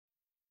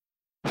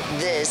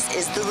This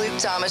is the Luke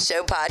Thomas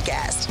Show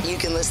podcast. You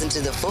can listen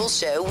to the full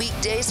show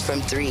weekdays from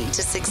 3 to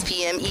 6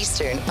 p.m.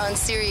 Eastern on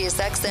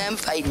SiriusXM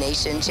Fight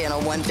Nation Channel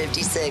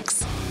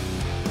 156.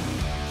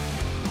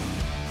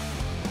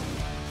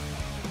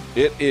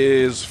 It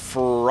is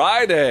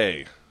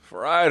Friday,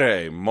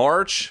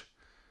 March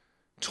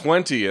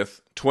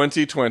 20th,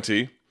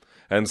 2020,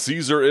 and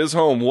Caesar is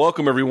home.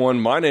 Welcome, everyone.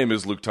 My name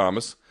is Luke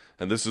Thomas,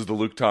 and this is the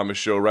Luke Thomas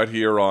Show right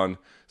here on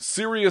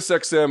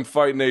SiriusXM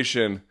Fight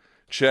Nation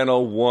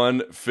Channel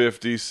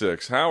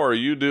 156. How are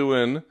you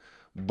doing,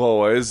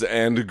 boys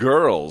and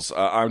girls?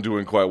 I'm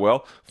doing quite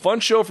well. Fun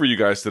show for you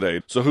guys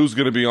today. So who's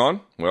going to be on?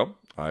 Well,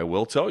 I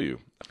will tell you.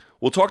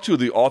 We'll talk to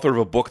the author of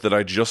a book that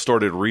I just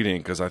started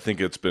reading because I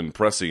think it's been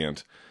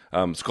prescient.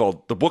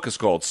 The book is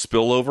called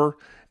Spillover,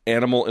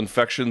 Animal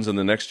Infections in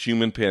the Next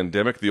Human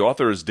Pandemic. The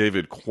author is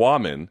David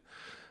Quammen.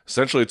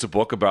 Essentially, it's a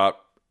book about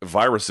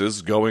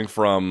viruses going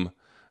from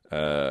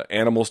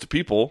animals to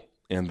people,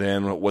 and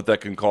then what that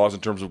can cause in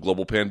terms of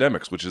global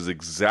pandemics, which is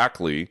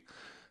exactly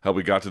how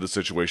we got to the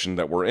situation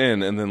that we're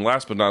in. And then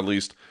last but not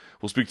least,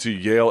 we'll speak to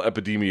Yale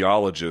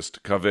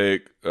epidemiologist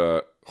Kaveh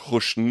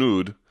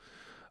Khoshnood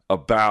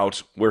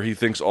about where he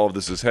thinks all of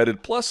this is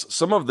headed, plus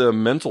some of the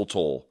mental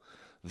toll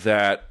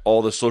that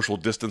all the social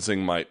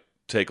distancing might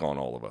take on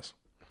all of us.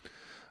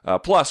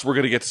 Plus, we're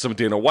going to get to some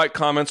Dana White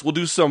comments. We'll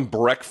do some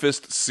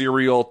breakfast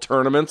cereal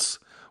tournaments.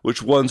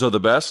 Which ones are the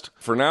best?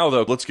 For now,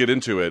 though, let's get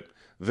into it.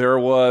 There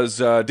was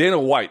Dana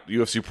White,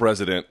 UFC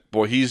president.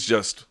 Boy, he's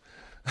just...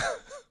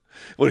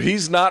 well,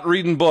 he's not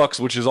reading books,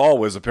 which is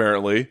always,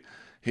 apparently.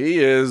 He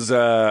is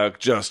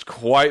just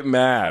quite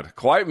mad at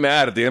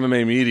the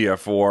MMA media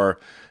for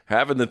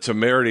having the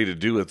temerity to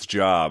do its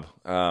job.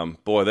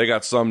 Boy, they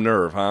got some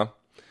nerve, huh?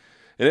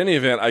 In any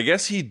event, I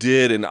guess he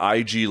did an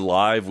IG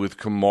Live with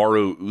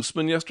Kamaru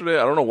Usman yesterday.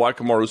 I don't know why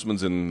Kamaru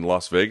Usman's in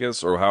Las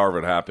Vegas or however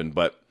it happened,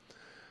 but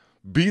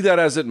be that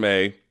as it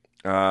may,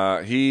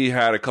 he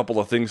had a couple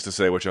of things to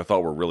say, which I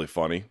thought were really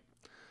funny.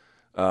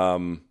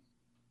 Cobb,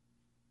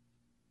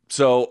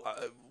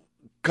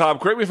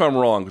 correct me if I'm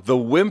wrong. The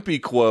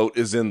wimpy quote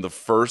is in the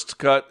first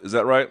cut. Is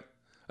that right?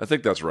 I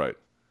think that's right.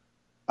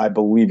 I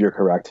believe you're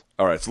correct.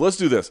 All right, so let's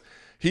do this.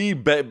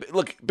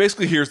 Look,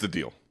 basically, here's the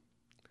deal.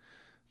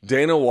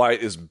 Dana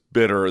White is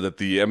bitter that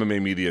the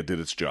MMA media did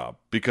its job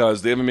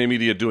because the MMA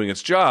media doing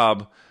its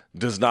job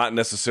does not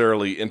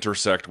necessarily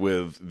intersect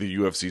with the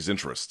UFC's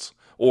interests,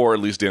 or at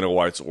least Dana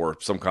White's, or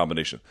some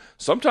combination.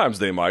 Sometimes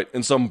they might.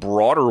 In some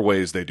broader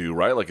ways they do,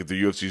 right? Like if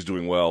the UFC is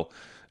doing well,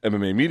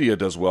 MMA media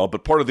does well.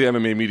 But part of the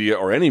MMA media,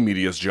 or any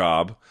media's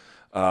job,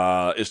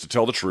 is to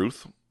tell the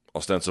truth,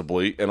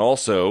 ostensibly, and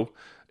also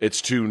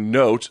it's to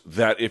note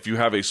that if you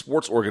have a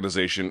sports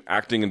organization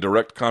acting in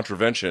direct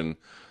contravention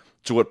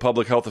to what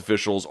public health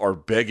officials are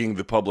begging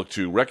the public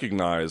to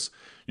recognize,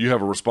 you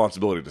have a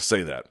responsibility to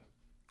say that.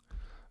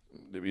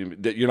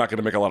 You're not going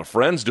to make a lot of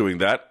friends doing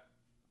that.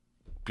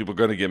 People are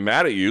going to get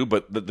mad at you,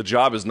 but the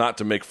job is not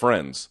to make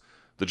friends.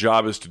 The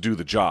job is to do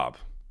the job.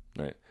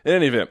 Right? In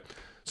any event,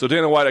 so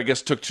Dana White, I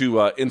guess, took to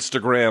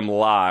Instagram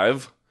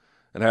Live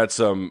and had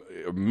some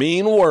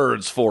mean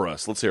words for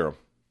us. Let's hear them.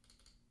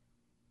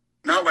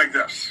 Not like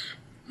this.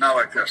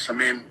 I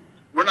mean,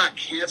 we're not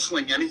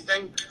canceling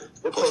anything.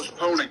 We're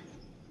postponing.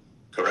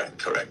 Correct.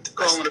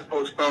 Calling it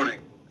postponing.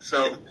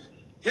 So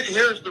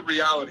here's the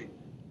reality.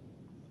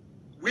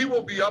 We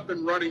will be up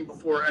and running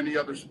before any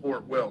other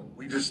sport will.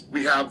 We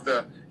have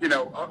the,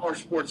 our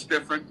sport's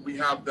different. We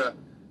have our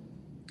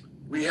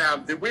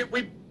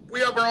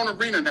own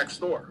arena next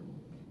door.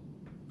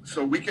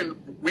 So we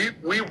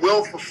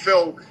will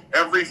fulfill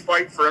every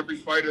fight for every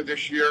fighter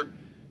this year,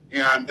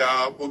 and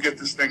we'll get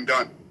this thing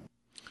done.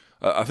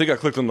 I think I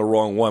clicked on the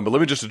wrong one, but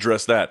let me just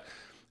address that.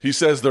 He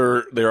says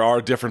they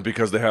are different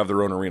because they have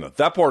their own arena.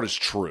 That part is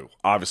true.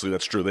 Obviously,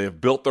 that's true. They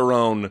have built their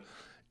own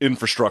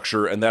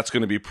infrastructure, and that's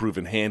going to be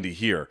proven handy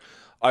here.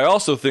 I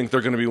also think they're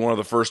going to be one of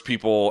the first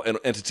people and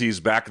entities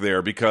back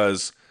there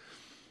because,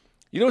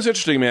 what's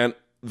interesting, man?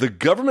 The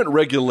government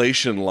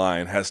regulation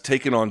line has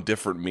taken on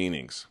different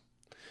meanings.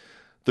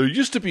 There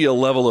used to be a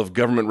level of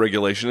government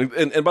regulation,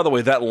 and by the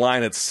way, that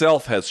line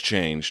itself has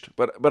changed,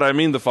 but I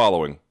mean the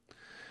following.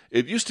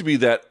 It used to be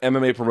that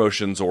MMA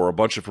promotions, or a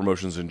bunch of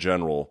promotions in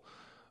general,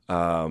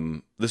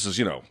 this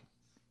is,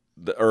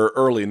 the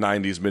early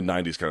 90s,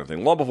 mid-90s kind of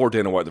thing. Long before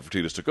Dana White and the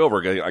Fertittas took over.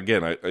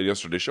 Again,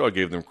 yesterday's show, I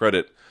gave them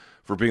credit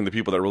for being the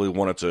people that really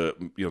wanted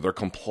to, their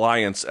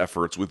compliance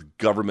efforts with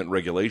government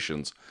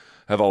regulations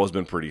have always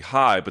been pretty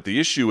high. But the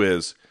issue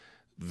is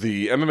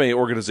the MMA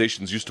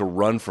organizations used to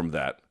run from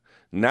that.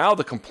 Now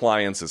the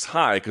compliance is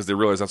high because they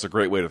realize that's a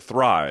great way to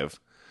thrive.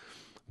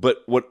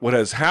 But what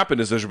has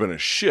happened is there's been a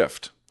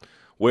shift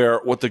where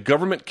what the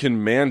government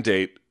can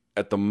mandate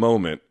at the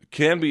moment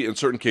can be, in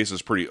certain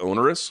cases, pretty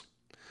onerous.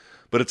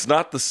 But it's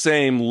not the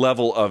same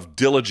level of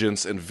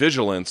diligence and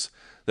vigilance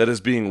that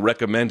is being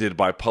recommended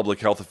by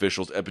public health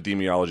officials,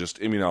 epidemiologists,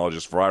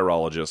 immunologists,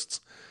 virologists,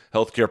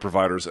 healthcare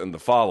providers, and the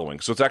following.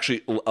 So it's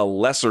actually a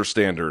lesser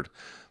standard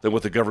than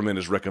what the government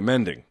is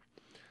recommending.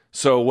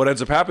 So what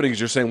ends up happening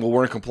is you're saying, well,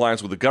 we're in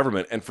compliance with the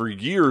government. And for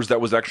years,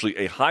 that was actually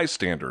a high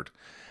standard.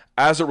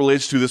 as it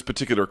relates to this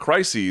particular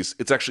crisis,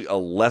 it's actually a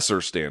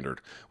lesser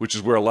standard, which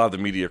is where a lot of the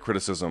media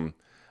criticism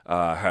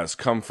has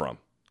come from.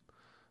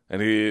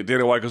 And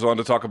Dana White goes on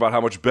to talk about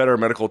how much better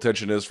medical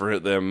attention is for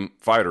them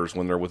fighters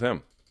when they're with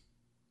him.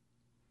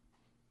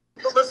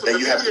 But listen, the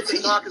media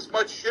can talk as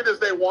much shit as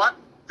they want.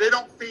 They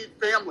don't feed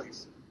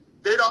families.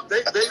 They don't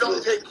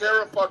take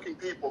care of fucking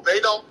people. They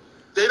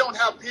don't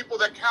have people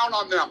that count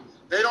on them.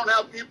 They don't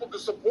have people to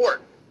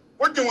support.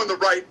 We're doing the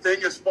right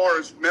thing as far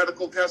as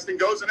medical testing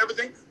goes and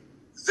everything.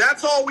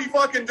 That's all we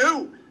fucking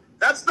do.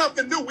 That's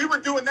nothing new. We were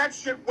doing that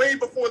shit way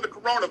before the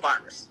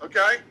coronavirus,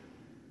 okay?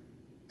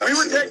 We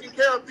were taking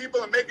care of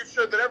people and making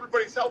sure that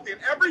everybody's healthy.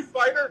 And every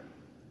fighter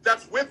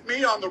that's with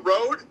me on the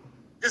road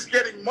is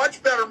getting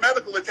much better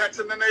medical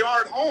attention than they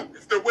are at home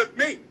if they're with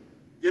me.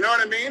 You know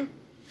what I mean?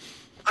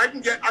 I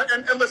can get,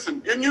 and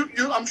listen, and you,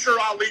 I'm sure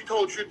Ali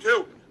told you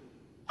too.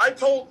 I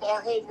told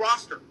our whole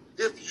roster,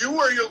 if you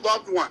or your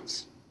loved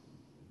ones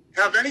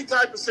have any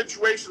type of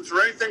situations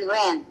or anything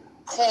wrong,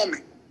 call me.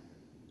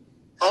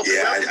 I'll do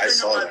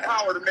everything in my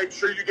power to make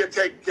sure you get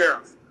taken care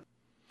of.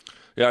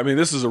 Yeah, I mean,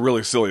 this is a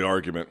really silly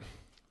argument.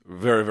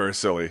 Very, very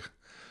silly.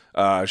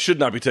 Should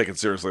not be taken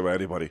seriously by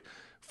anybody.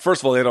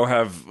 First of all, they don't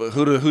have,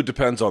 who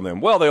depends on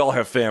them? Well, they all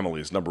have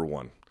families, number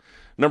one.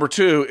 Number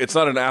two, it's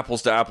not an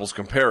apples to apples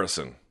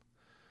comparison,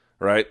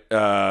 right?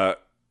 The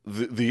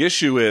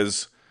issue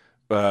is,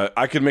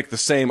 I could make the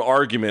same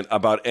argument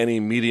about any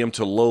medium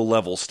to low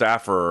level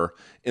staffer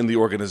in the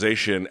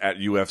organization at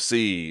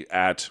UFC,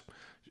 at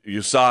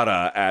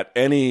USADA, at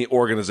any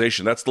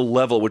organization. That's the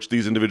level at which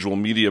these individual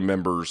media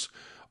members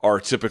are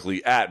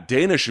typically at.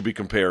 Dana should be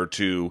compared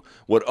to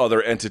what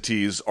other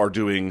entities are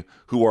doing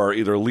who are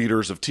either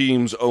leaders of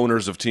teams,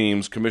 owners of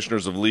teams,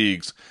 commissioners of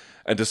leagues,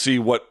 and to see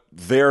what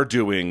they're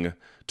doing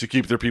to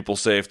keep their people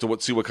safe,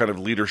 see what kind of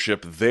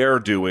leadership they're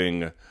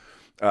doing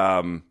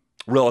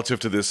relative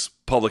to this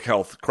public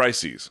health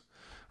crises,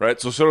 right?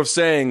 So sort of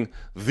saying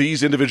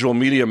these individual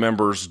media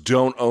members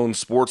don't own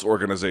sports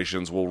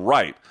organizations, well,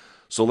 right.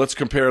 So let's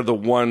compare the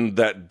one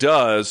that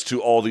does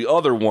to all the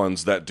other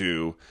ones that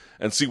do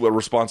and see what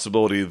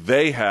responsibility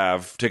they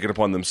have taken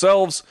upon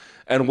themselves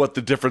and what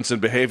the difference in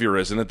behavior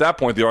is. And at that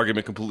point, the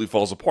argument completely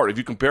falls apart. If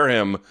you compare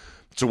him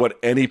to what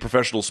any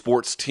professional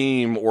sports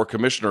team or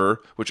commissioner,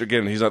 which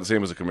again, he's not the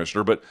same as a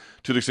commissioner, but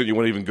to the extent you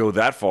want to even go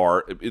that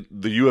far,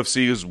 the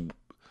UFC is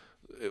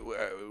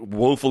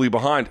woefully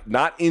behind.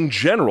 Not in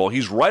general.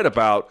 He's right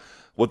about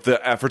what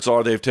the efforts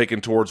are they've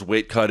taken towards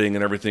weight cutting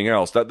and everything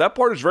else. That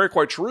part is very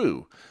quite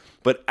true.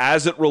 But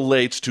as it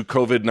relates to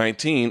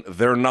COVID-19,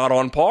 they're not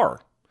on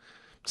par.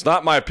 It's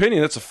not my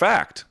opinion. It's a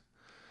fact.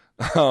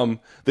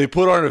 They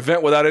put on an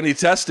event without any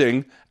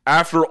testing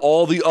after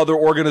all the other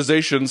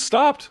organizations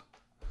stopped.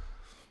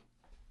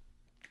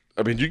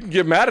 I mean, you can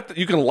get mad at that.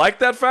 You can like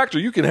that fact or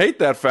you can hate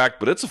that fact,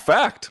 but it's a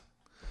fact.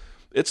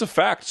 It's a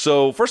fact.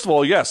 So, first of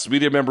all, yes,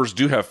 media members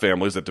do have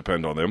families that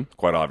depend on them,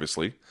 quite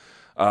obviously.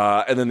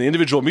 And then the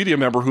individual media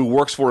member who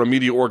works for a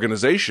media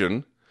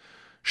organization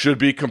should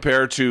be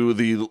compared to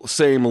the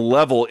same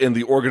level in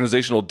the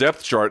organizational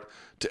depth chart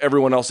to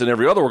everyone else in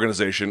every other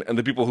organization. And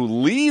the people who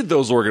lead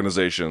those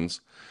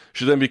organizations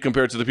should then be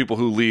compared to the people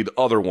who lead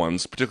other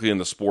ones, particularly in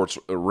the sports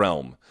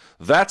realm.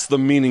 That's the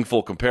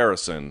meaningful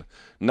comparison,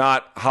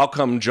 not how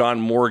come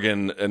John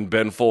Morgan and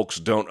Ben Folks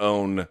don't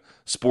own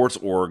sports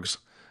orgs,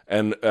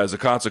 and as a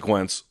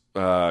consequence,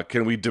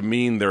 can we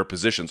demean their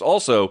positions?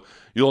 Also,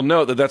 you'll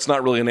note that that's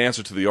not really an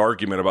answer to the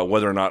argument about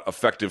whether or not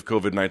effective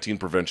COVID-19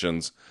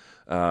 preventions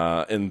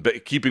in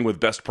keeping with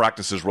best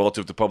practices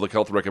relative to public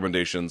health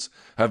recommendations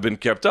have been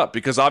kept up,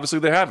 because obviously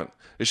they haven't.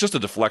 It's just a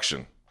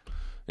deflection,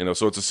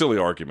 so it's a silly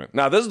argument.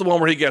 Now, this is the one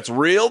where he gets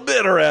real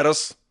bitter at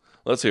us.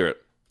 Let's hear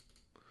it.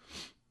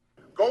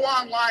 Go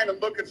online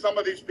and look at some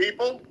of these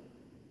people,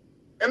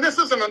 and this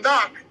isn't a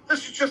knock.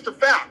 This is just a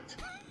fact.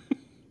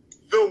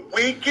 The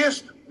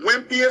weakest,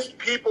 wimpiest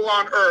people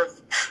on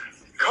earth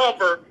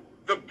cover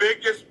the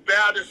biggest,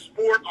 baddest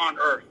sport on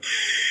earth.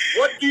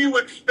 What do you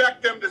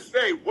expect them to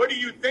say? What do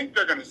you think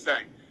they're going to say?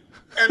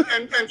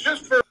 And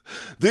just for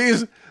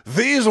these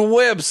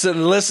whips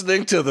and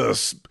listening to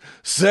the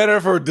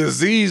Center for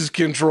Disease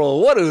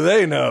Control, what do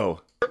they know?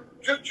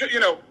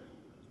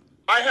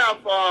 I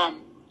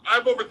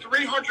have over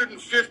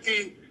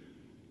 350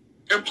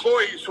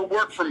 employees who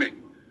work for me.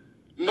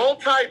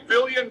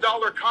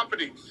 Multi-billion-dollar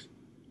companies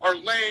are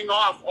laying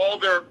off all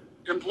their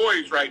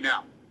employees right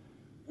now.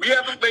 We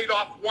haven't laid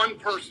off one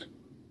person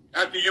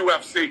at the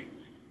UFC.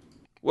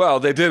 Well,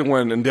 they did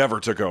when Endeavor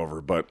took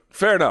over, but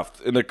fair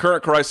enough. In the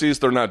current crises,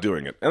 they're not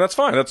doing it, and that's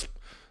fine.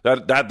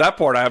 That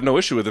part I have no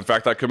issue with. In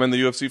fact, I commend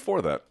the UFC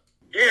for that.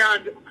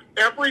 And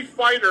every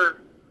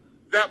fighter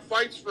that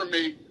fights for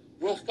me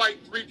will fight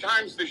 3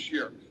 times this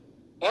year.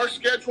 Our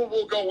schedule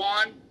will go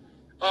on,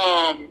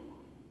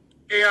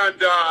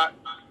 and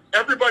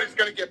everybody's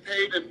going to get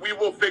paid, and we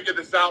will figure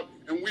this out,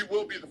 and we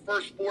will be the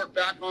first sport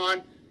back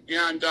on,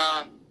 and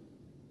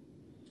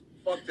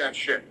fuck that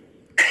shit.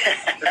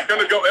 It's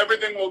going to go,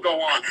 everything will go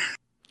on.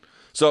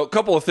 So a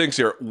couple of things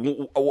here.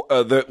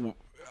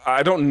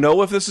 I don't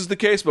know if this is the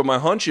case, but my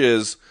hunch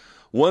is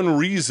one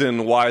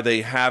reason why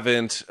they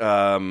haven't,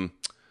 to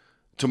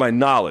my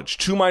knowledge,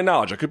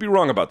 I could be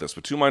wrong about this,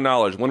 but to my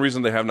knowledge, one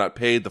reason they have not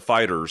paid the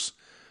fighters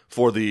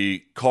for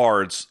the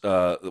cards,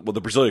 the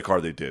Brasilia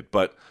card they did,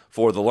 but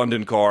for the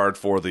London card,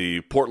 for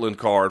the Portland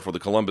card, for the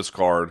Columbus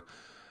card,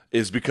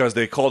 is because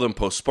they called them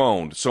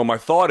postponed. So my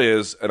thought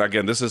is, and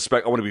again, this is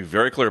I want to be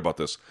very clear about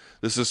this.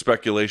 This is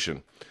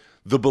speculation.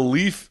 The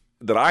belief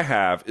that I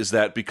have is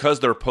that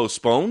because they're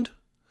postponed,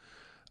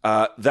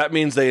 that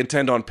means they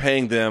intend on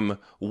paying them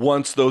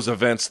once those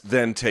events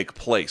then take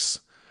place,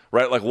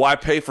 right? Like, why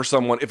pay for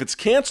someone? If it's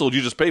canceled,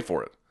 you just pay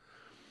for it.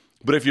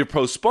 But if you're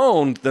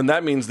postponed, then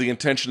that means the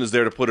intention is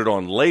there to put it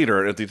on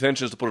later. And if the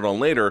intention is to put it on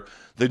later,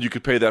 then you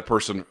could pay that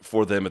person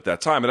for them at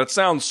that time. And that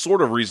sounds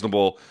sort of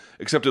reasonable,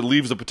 except it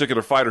leaves a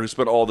particular fighter who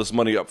spent all this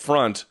money up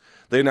front.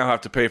 They now have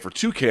to pay for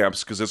 2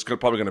 camps because it's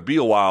probably going to be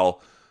a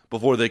while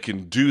before they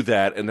can do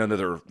that, and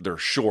then they're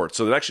short.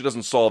 So it actually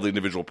doesn't solve the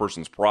individual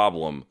person's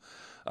problem,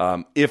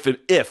 if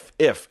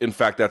in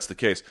fact that's the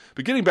case.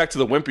 But getting back to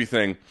the wimpy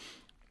thing,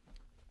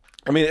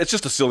 I mean, it's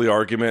just a silly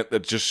argument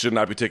that just should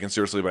not be taken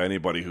seriously by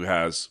anybody who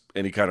has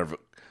any kind of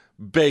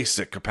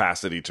basic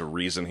capacity to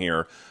reason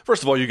here.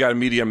 First of all, you got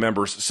media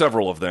members,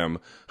 several of them,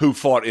 who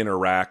fought in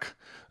Iraq.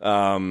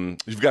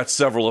 You've got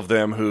several of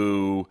them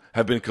who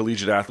have been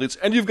collegiate athletes,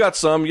 and you've got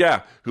some,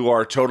 who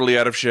are totally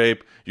out of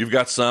shape. You've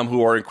got some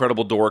who are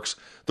incredible dorks.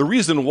 The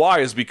reason why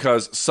is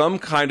because some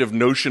kind of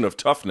notion of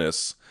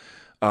toughness,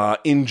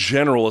 in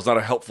general, is not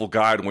a helpful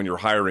guide when you're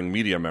hiring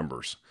media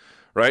members.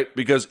 Right?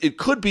 Because it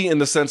could be in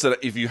the sense that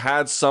if you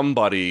had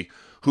somebody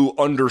who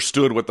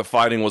understood what the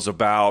fighting was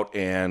about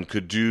and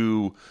could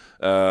do,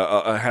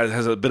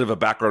 has a bit of a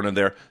background in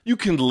there, you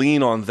can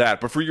lean on that.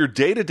 But for your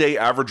day-to-day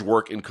average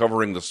work in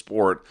covering the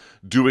sport,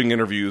 doing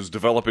interviews,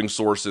 developing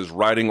sources,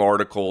 writing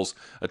articles,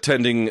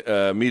 attending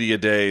media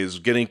days,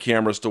 getting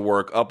cameras to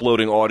work,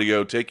 uploading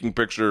audio, taking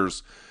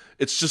pictures,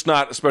 it's just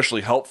not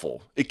especially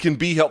helpful. It can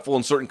be helpful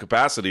in certain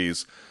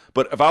capacities,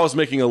 but if I was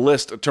making a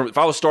list, if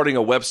I was starting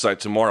a website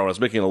tomorrow and I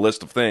was making a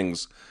list of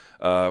things,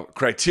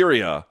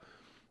 criteria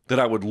that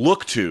I would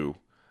look to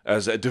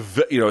as a,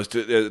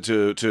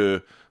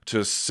 to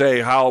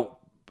say how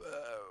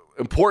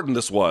important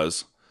this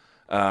was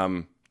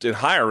in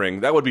hiring,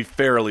 that would be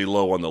fairly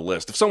low on the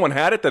list. If someone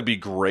had it, that'd be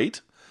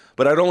great,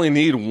 but I'd only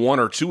need 1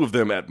 or 2 of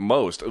them at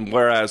most. And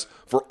whereas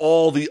for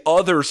all the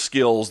other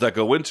skills that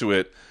go into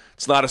it,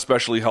 it's not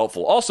especially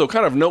helpful. Also,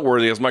 kind of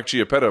noteworthy, as Mike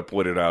Chiappetta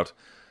pointed out,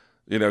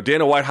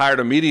 Dana White hired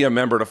a media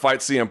member to fight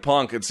CM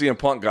Punk, and CM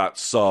Punk got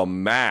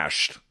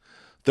smashed,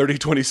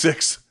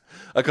 30-26,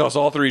 across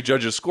all 3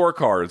 judges'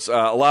 scorecards.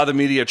 A lot of the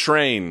media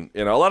train,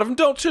 a lot of them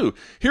don't too.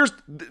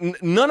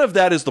 None of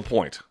that is the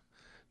point.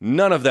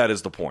 None of that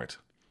is the point.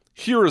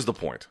 Here is the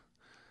point.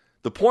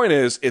 The point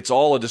is, it's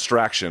all a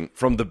distraction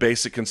from the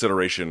basic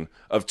consideration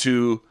of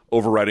 2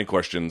 overriding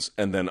questions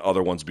and then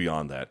other ones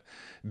beyond that.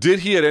 Did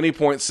he at any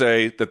point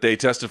say that they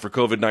tested for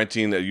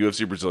COVID-19 at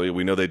UFC Brasilia?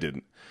 We know they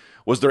didn't.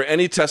 Was there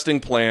any testing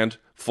planned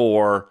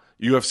for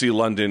UFC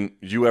London,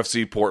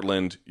 UFC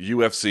Portland,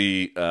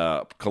 UFC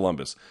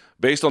Columbus?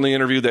 Based on the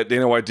interview that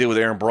Dana White did with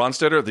Aaron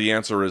Bronstetter, the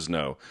answer is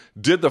no.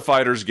 Did the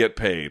fighters get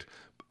paid?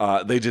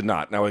 They did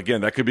not. Now,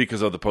 again, that could be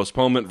because of the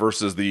postponement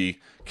versus the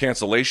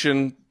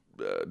cancellation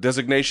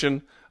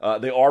designation.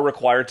 They are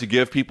required to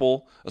give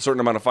people a certain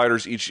amount of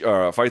fights each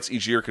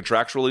year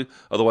contractually.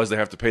 Otherwise, they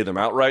have to pay them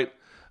outright.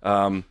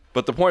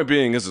 But the point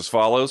being is as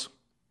follows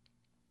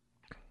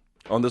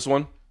on this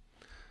one.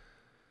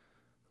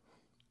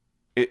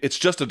 It's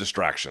just a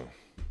distraction.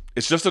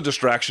 It's just a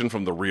distraction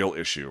from the real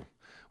issue,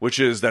 which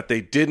is that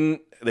they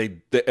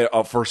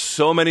for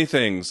so many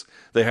things,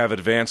 they have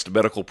advanced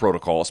medical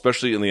protocol,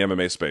 especially in the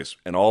MMA space,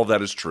 and all of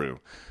that is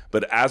true.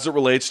 But as it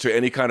relates to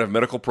any kind of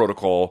medical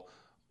protocol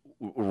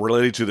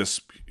related to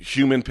this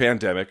human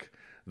pandemic,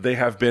 they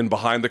have been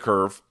behind the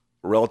curve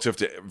relative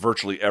to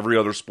virtually every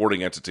other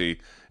sporting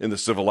entity in the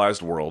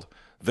civilized world.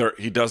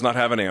 He does not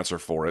have an answer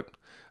for it.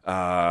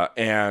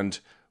 And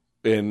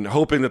in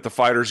hoping that the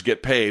fighters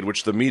get paid,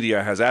 which the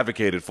media has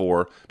advocated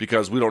for,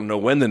 because we don't know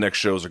when the next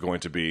shows are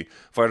going to be.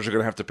 Fighters are going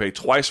to have to pay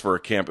twice for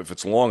a camp if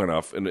it's long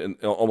enough, and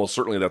almost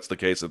certainly that's the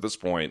case at this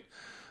point.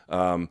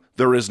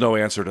 There is no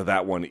answer to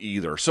that one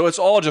either. So it's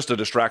all just a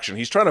distraction.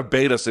 He's trying to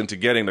bait us into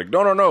getting like,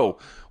 no,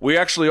 we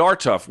actually are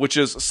tough, which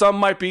is some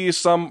might be,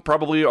 some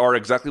probably are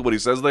exactly what he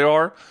says they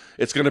are.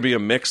 It's going to be a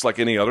mix like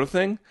any other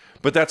thing,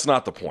 but that's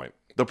not the point.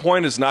 The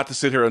point is not to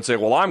sit here and say,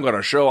 well, I'm going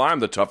to show I'm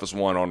the toughest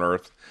one on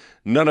earth.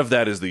 None of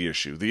that is the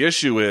issue. The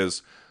issue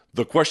is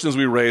the questions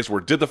we raised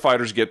were, did the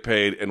fighters get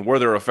paid, and were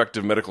there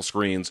effective medical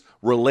screens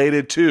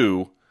related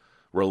to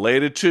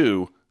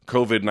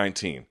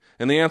COVID-19?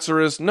 And the answer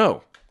is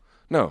no.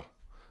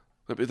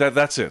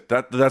 That's it.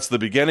 That's the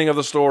beginning of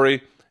the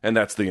story, and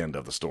that's the end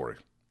of the story.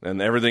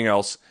 And everything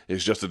else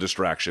is just a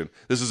distraction.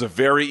 This is a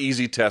very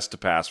easy test to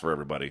pass for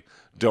everybody.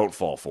 Don't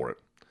fall for it.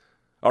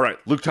 All right,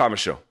 Luke Thomas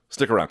Show.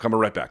 Stick around. Coming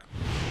right back.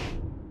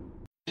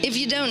 If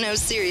you don't know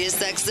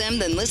SiriusXM,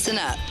 then listen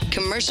up.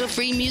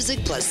 Commercial-free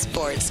music plus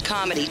sports,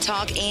 comedy,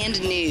 talk, and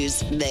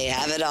news. They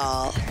have it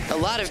all. A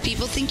lot of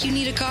people think you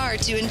need a car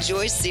to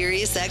enjoy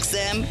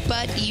SiriusXM,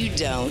 but you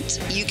don't.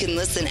 You can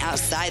listen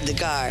outside the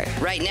car.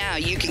 Right now,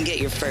 you can get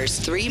your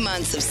first 3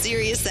 months of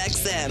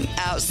SiriusXM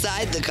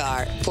outside the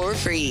car for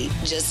free.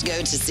 Just go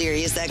to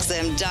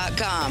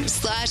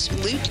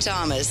SiriusXM.com/Luke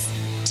Thomas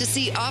to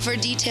see offer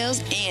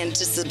details and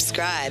to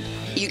subscribe.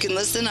 You can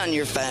listen on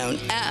your phone,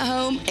 at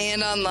home,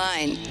 and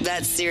online.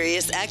 That's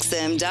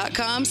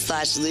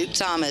SiriusXM.com/Luke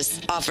Thomas.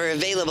 Offer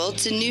available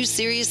to new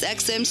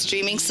SiriusXM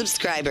streaming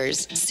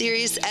subscribers.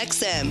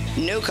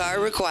 SiriusXM, no car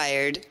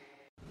required.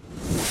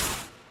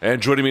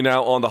 And joining me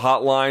now on the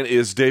hotline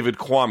is David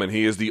Quammen.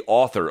 He is the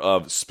author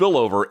of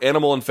Spillover,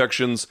 Animal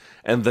Infections,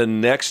 and the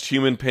Next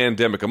Human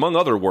Pandemic, among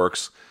other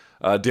works.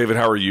 David,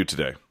 how are you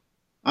today?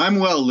 I'm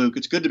well, Luke.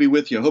 It's good to be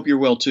with you. I hope you're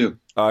well, too.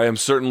 I am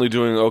certainly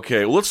doing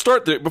okay. Well, let's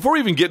start there. Before we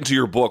even get into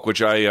your book, which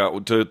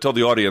to tell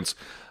the audience,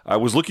 I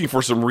was looking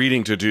for some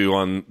reading to do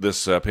on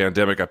this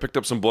pandemic. I picked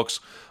up some books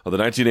on the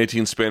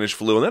 1918 Spanish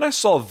flu, and then I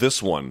saw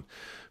this one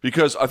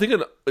because I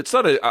think it's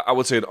not I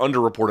would say an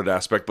underreported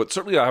aspect, but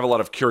certainly I have a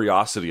lot of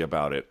curiosity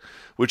about it,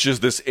 which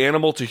is this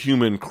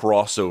animal-to-human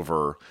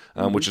crossover,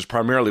 which is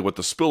primarily what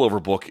the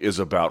Spillover book is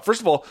about. First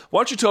of all,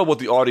 why don't you tell what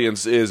the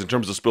audience is in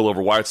terms of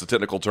spillover, why it's a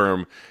technical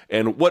term,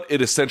 and what it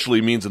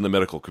essentially means in the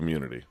medical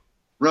community?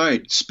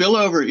 Right.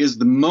 Spillover is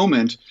the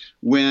moment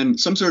when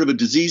some sort of a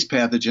disease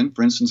pathogen,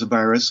 for instance, a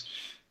virus,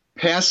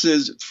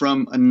 passes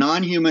from a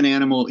non-human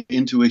animal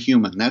into a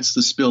human. That's the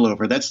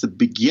spillover. That's the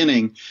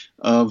beginning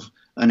of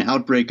an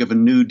outbreak of a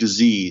new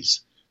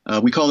disease.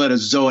 We call that a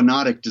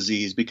zoonotic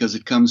disease because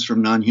it comes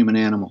from non-human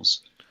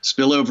animals.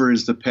 Spillover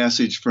is the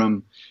passage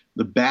from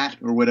the bat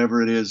or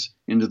whatever it is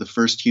into the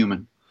first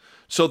human.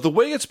 So the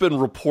way it's been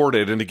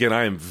reported, and again,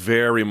 I am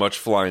very much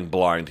flying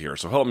blind here,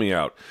 so help me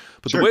out.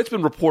 But Sure. The way it's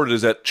been reported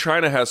is that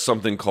China has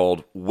something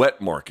called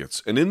wet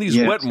markets. And in these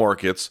wet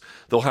markets,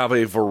 they'll have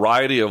a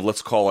variety of,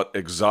 let's call it,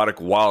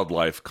 exotic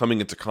wildlife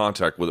coming into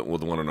contact with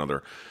one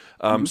another.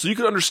 So you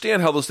can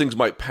understand how those things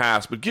might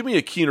pass, but give me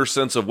a keener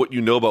sense of what you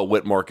know about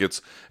wet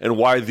markets and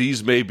why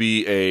these may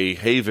be a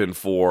haven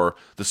for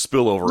the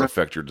spillover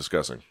effect you're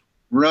discussing.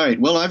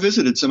 Right. Well, I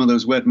visited some of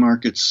those wet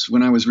markets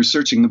when I was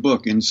researching the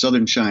book in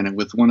southern China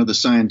with one of the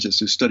scientists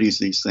who studies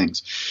these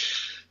things.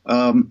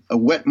 A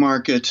wet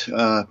market,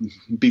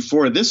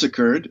 before this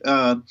occurred,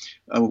 a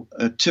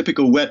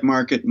typical wet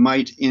market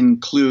might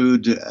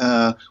include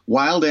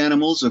wild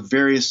animals of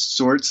various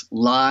sorts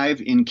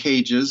live in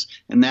cages,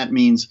 and that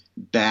means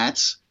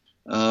bats,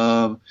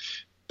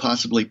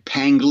 possibly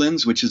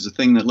pangolins, which is a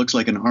thing that looks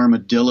like an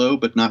armadillo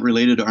but not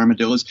related to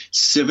armadillos,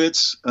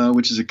 civets,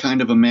 which is a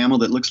kind of a mammal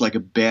that looks like a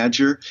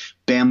badger,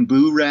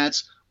 bamboo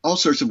rats, all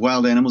sorts of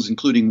wild animals,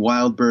 including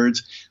wild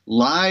birds,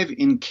 live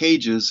in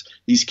cages.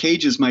 These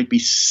cages might be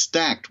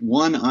stacked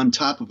one on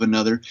top of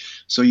another.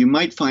 So you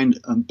might find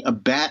a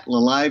bat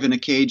alive in a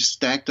cage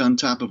stacked on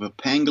top of a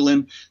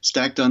pangolin,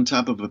 stacked on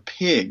top of a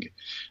pig.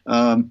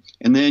 And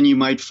then you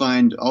might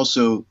find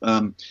also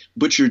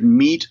butchered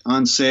meat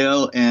on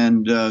sale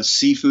and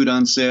seafood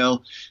on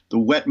sale. The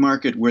wet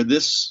market where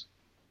this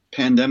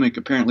pandemic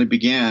apparently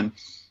began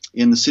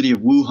in the city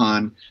of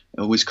Wuhan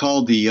was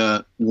called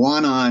the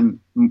Huanan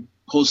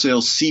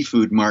wholesale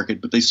seafood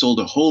market, but they sold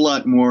a whole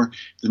lot more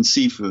than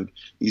seafood.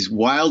 These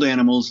wild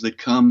animals that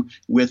come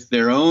with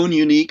their own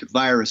unique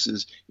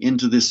viruses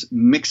into this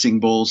mixing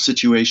bowl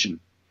situation.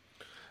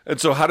 And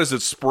so how does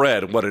it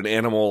spread? What, an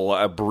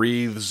animal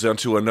breathes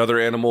into another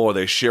animal, or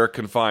they share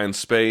confined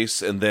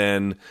space, and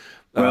then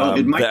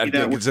it might that be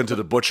that gets into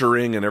the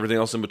butchering and everything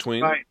else in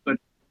between? Right,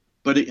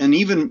 but an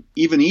even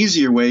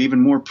easier way,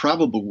 even more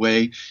probable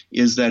way,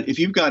 is that if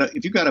you've got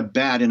a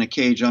bat in a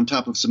cage on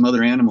top of some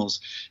other animals,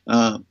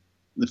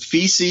 the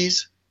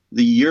feces,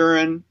 the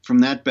urine from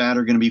that bat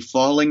are going to be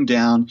falling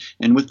down,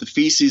 and with the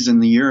feces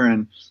and the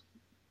urine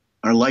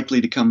are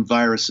likely to come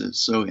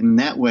viruses. So in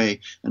that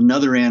way,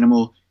 another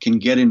animal can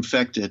get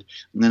infected.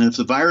 And then if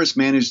the virus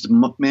manages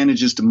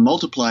to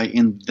multiply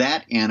in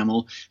that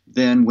animal,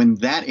 then when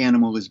that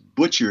animal is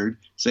butchered,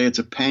 say it's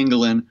a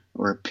pangolin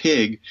or a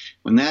pig,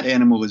 when that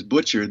animal is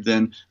butchered,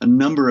 then a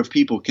number of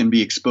people can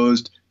be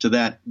exposed to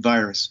that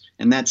virus.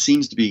 And that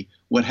seems to be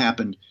what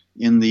happened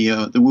in the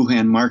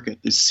Wuhan market.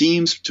 This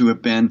seems to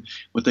have been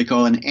what they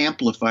call an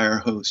amplifier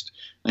host,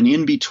 an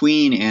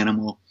in-between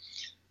animal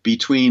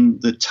between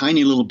the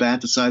tiny little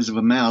bat the size of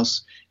a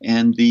mouse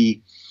and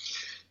the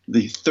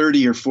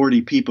 30 or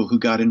 40 people who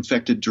got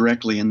infected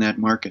directly in that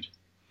market.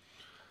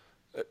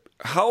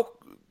 How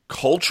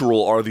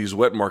cultural are these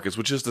wet markets,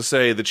 which is to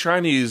say the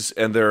Chinese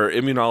and their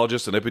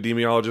immunologists and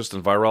epidemiologists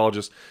and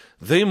virologists,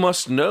 they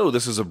must know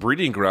this is a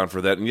breeding ground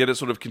for that, and yet it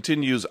sort of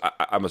continues,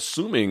 I'm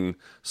assuming,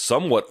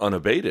 somewhat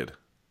unabated.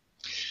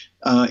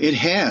 It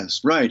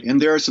has, right.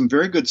 And there are some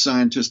very good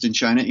scientists in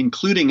China,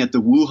 including at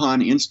the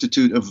Wuhan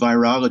Institute of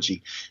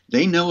Virology.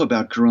 They know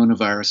about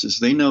coronaviruses.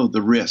 They know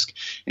the risk.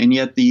 And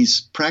yet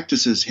these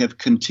practices have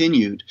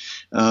continued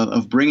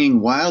of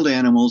bringing wild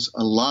animals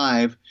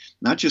alive,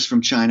 not just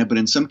from China, but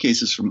in some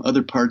cases from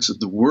other parts of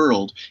the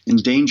world,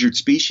 endangered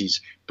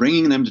species,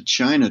 bringing them to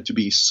China to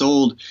be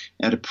sold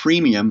at a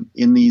premium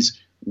in these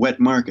wet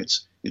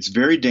markets. It's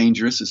very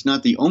dangerous. It's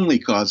not the only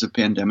cause of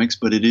pandemics,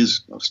 but it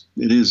is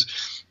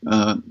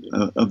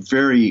a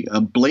very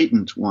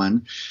blatant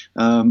one.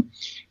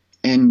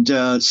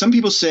 And some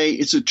people say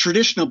it's a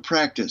traditional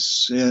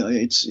practice.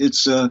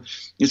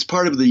 It's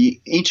part of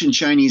the ancient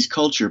Chinese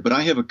culture. But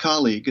I have a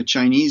colleague, a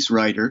Chinese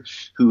writer,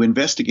 who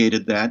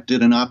investigated that,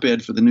 did an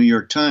op-ed for the New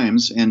York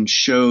Times, and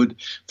showed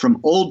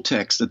from old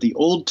texts that the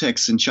old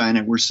texts in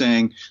China were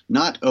saying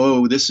not,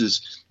 oh, this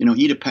is,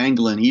 eat a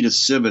pangolin, eat a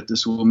civet,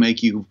 this will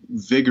make you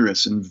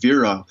vigorous and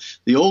virile.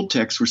 The old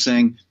texts were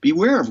saying,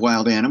 beware of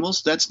wild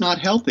animals, that's not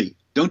healthy.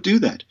 Don't do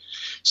that.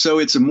 So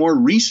it's a more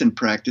recent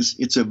practice.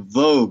 It's a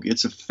vogue.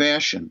 It's a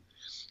fashion.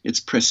 It's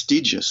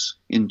prestigious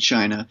in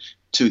China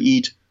to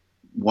eat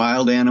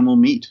wild animal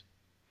meat.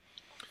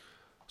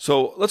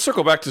 So let's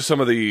circle back to some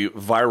of the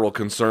viral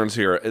concerns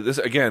here.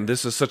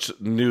 This is such a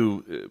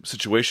new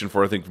situation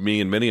for, I think, me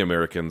and many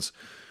Americans.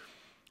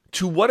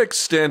 To what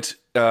extent,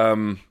 we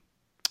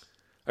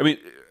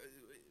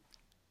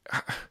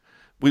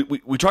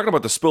talked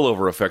about the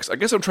spillover effects. I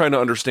guess I'm trying to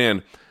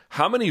understand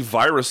how many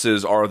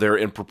viruses are there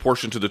in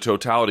proportion to the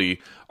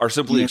totality are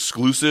simply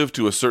exclusive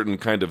to a certain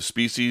kind of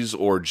species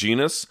or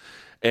genus,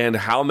 and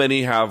how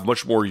many have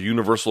much more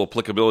universal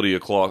applicability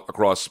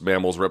across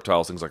mammals,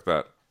 reptiles, things like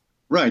that?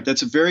 Right.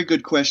 That's a very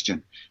good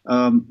question.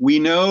 We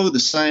know, the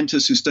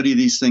scientists who study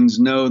these things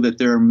know, that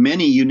there are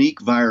many unique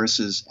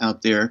viruses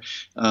out there.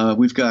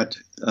 We've got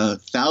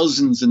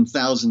thousands and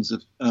thousands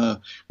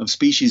of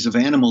species of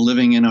animal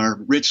living in our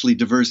richly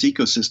diverse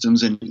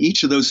ecosystems, and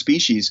each of those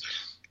species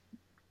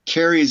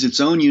carries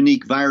its own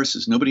unique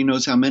viruses. Nobody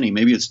knows how many.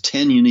 Maybe it's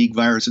 10 unique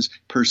viruses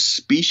per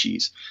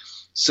species.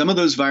 Some of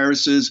those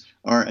viruses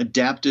are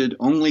adapted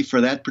only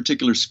for that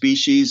particular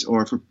species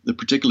or for the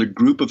particular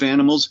group of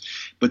animals,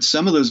 but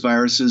some of those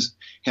viruses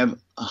have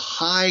a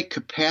high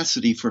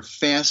capacity for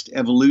fast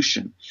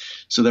evolution.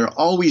 So they're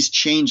always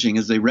changing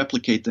as they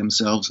replicate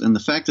themselves, and the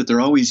fact that they're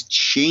always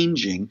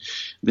changing,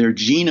 their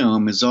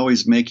genome is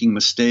always making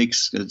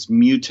mistakes, it's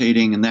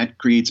mutating, and that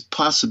creates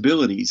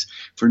possibilities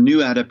for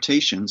new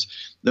adaptations.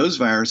 Those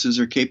viruses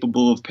are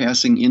capable of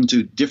passing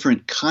into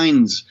different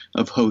kinds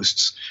of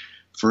hosts.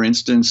 For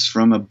instance,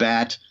 from a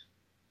bat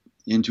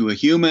into a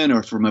human,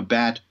 or from a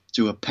bat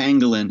to a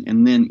pangolin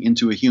and then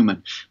into a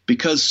human.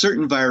 Because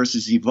certain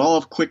viruses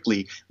evolve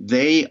quickly,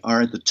 they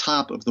are at the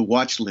top of the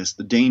watch list,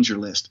 the danger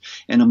list.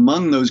 And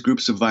among those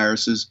groups of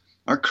viruses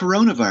are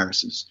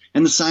coronaviruses.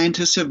 And the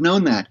scientists have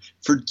known that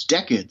for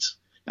decades.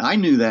 I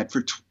knew that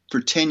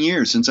for 10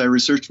 years since I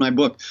researched my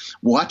book.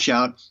 Watch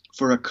out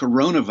for a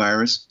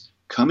coronavirus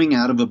coming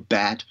out of a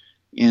bat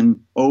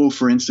in,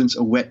 for instance,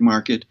 a wet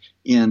market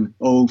in,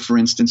 for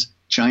instance,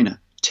 China.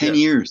 10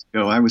 years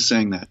ago, I was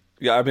saying that.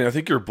 Yeah, I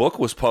think your book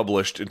was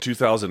published in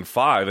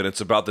 2005, and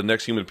it's about the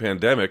next human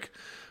pandemic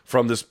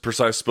from this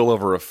precise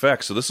spillover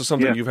effect. So this is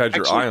something you've had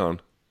your eye on.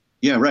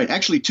 Yeah, right.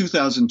 Actually,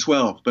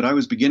 2012, but I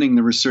was beginning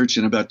the research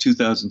in about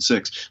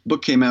 2006.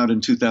 Book came out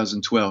in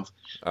 2012.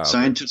 Okay.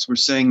 Scientists were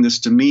saying this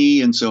to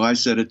me, and so I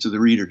said it to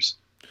the readers.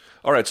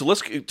 All right, so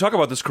let's talk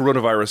about this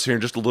coronavirus here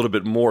in just a little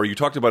bit more. You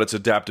talked about its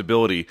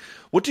adaptability.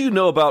 What do you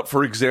know about,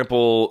 for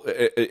example,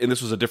 and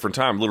this was a different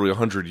time, literally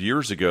 100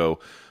 years ago,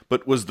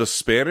 but was the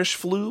Spanish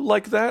flu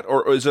like that,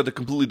 or is that a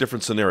completely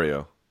different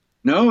scenario?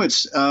 No,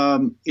 it's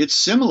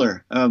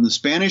similar. The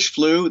Spanish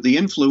flu, the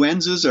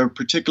influenzas are a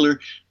particular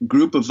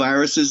group of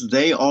viruses.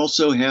 They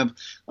also have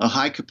a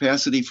high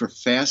capacity for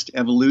fast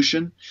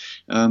evolution.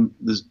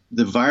 The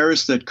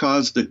virus that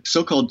caused the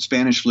so-called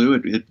Spanish flu,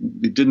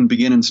 it didn't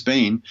begin in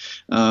Spain.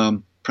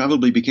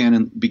 Probably began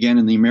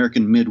in the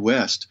American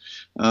Midwest.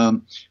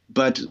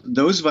 But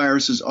those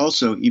viruses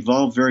also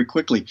evolve very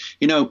quickly.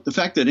 The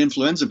fact that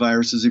influenza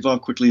viruses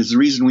evolve quickly is the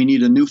reason we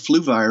need a new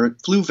flu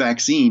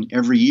vaccine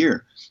every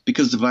year,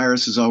 because the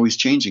virus is always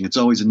changing. It's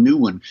always a new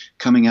one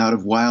coming out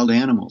of wild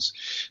animals.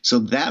 So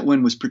that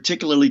one was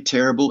particularly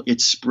terrible.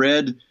 It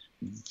spread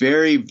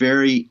very,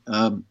 very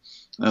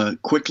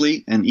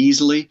quickly and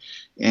easily,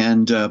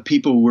 and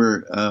people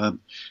were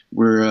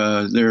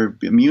their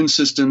immune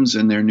systems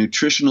and their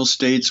nutritional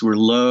states were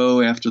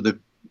low after the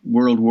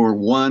World War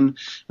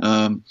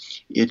I.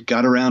 It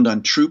got around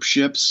on troop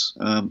ships.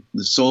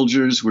 The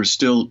soldiers were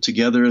still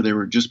together. They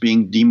were just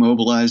being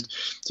demobilized.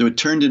 So it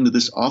turned into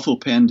this awful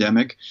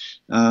pandemic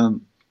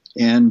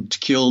and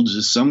killed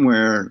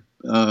somewhere,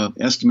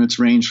 estimates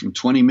range from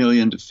 20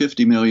 million to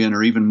 50 million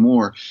or even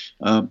more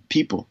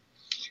people.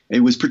 It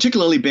was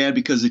particularly bad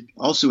because it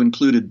also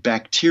included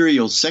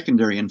bacterial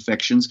secondary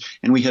infections,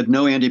 and we had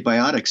no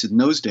antibiotics in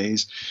those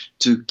days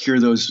to cure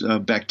those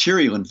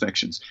bacterial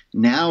infections.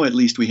 Now, at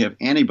least, we have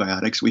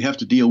antibiotics. We have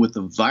to deal with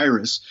the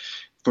virus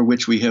for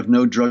which we have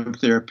no drug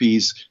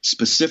therapies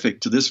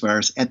specific to this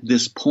virus at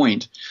this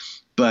point.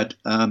 But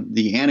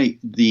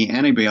the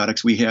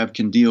antibiotics we have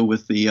can deal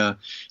with the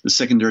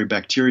secondary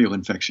bacterial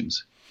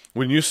infections.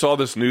 When you saw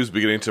this news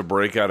beginning to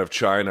break out of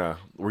China,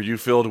 were you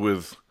filled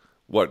with,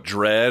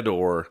 dread,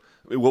 or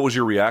what was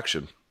your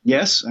reaction?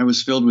 Yes, I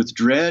was filled with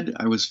dread.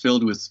 I was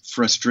filled with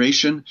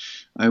frustration.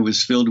 I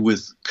was filled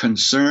with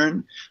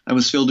concern. I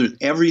was filled with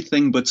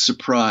everything but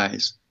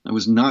surprise. I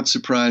was not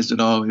surprised at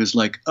all. It was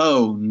like,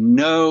 oh,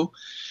 no,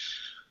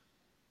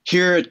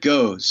 here it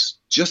goes.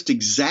 Just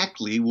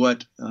exactly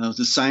what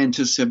the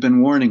scientists have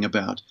been warning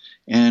about.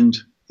 And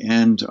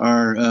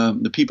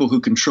the people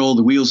who control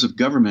the wheels of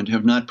government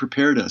have not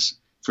prepared us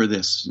for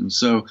this. And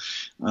so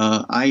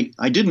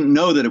I didn't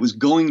know that it was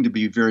going to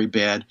be very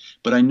bad,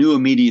 but I knew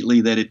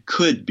immediately that it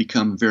could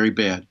become very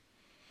bad.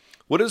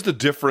 What is the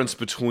difference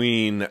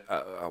between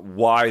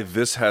why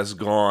this has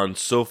gone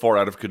so far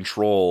out of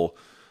control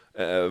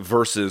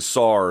versus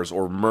SARS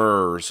or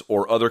MERS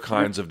or other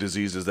kinds of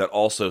diseases that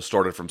also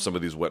started from some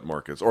of these wet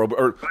markets?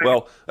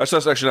 Well, that's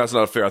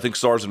not fair. I think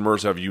SARS and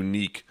MERS have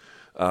unique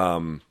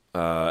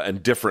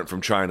and different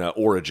from China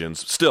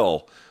origins.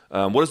 Still,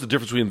 what is the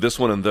difference between this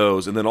one and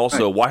those? And then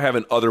also, why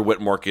haven't other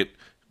wet market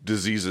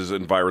diseases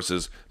and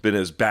viruses been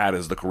as bad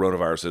as the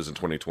coronavirus is in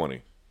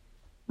 2020?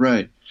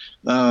 Right.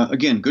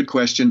 Again, good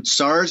question.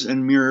 SARS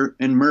and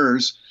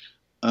MERS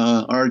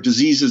are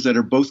diseases that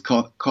are both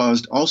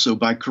caused also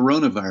by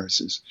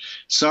coronaviruses.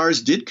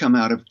 SARS did come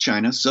out of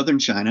China, southern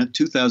China,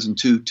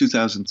 2002,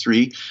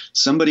 2003.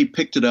 Somebody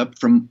picked it up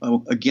from,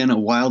 again, a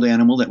wild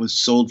animal that was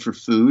sold for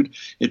food.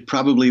 It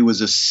probably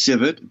was a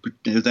civet,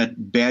 that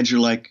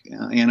badger-like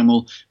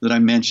animal that I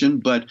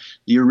mentioned, but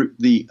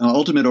the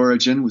ultimate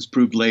origin was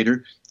proved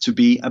later to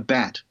be a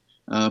bat.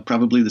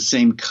 Probably the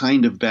same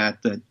kind of bat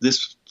that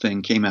this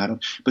thing came out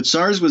of. But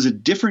SARS was a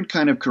different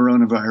kind of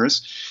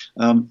coronavirus.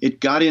 It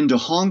got into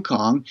Hong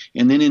Kong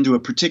and then into a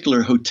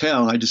particular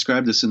hotel. I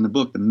described this in the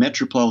book, the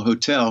Metropole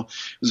Hotel.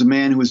 It was a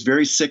man who was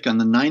very sick on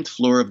the 9th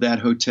floor of that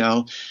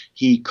hotel.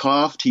 He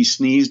coughed, he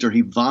sneezed, or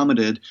he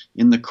vomited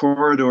in the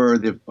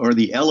corridor or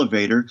the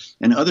elevator,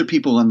 and other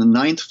people on the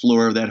 9th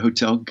floor of that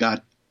hotel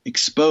got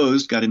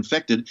exposed, got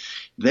infected.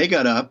 They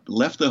got up,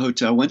 left the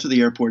hotel, went to the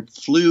airport,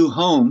 flew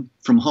home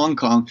from Hong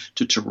Kong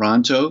to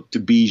Toronto, to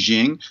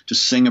Beijing, to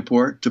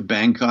Singapore, to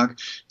Bangkok,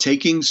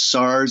 taking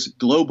SARS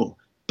global.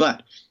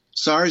 But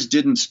SARS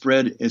didn't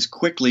spread as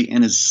quickly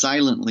and as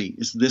silently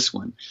as this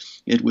one.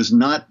 It was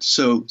not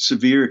so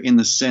severe in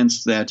the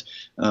sense that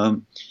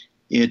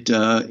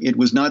it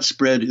was not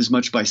spread as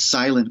much by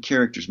silent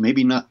characters,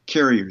 maybe not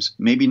carriers,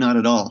 maybe not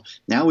at all.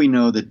 Now we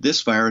know that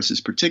this virus is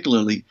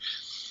particularly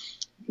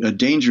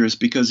dangerous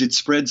because it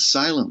spreads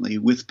silently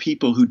with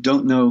people who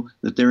don't know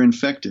that they're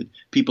infected.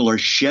 People are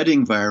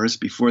shedding virus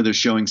before they're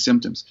showing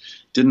symptoms.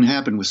 Didn't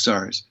happen with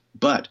SARS.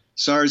 But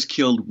SARS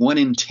killed 1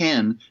 in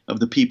 10 of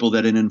the people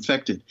that it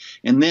infected.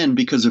 And then,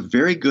 because of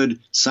very good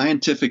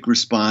scientific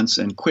response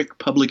and quick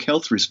public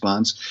health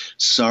response,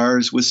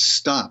 SARS was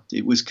stopped.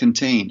 It was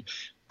contained,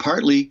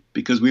 partly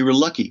because we were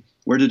lucky.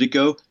 Where did it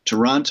go?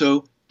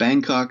 Toronto,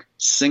 Bangkok,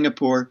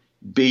 Singapore,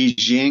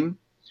 Beijing,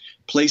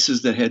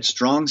 places that had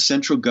strong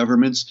central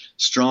governments,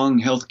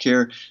 strong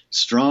healthcare,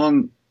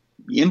 strong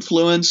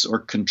influence or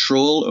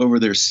control over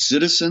their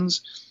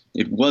citizens.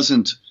 It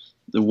wasn't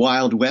the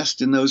Wild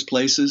West in those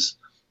places,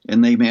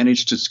 and they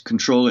managed to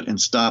control it and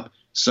stop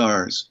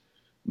SARS.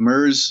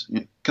 MERS,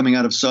 coming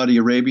out of Saudi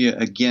Arabia,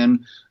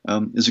 again,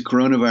 is a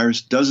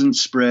coronavirus, doesn't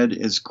spread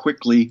as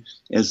quickly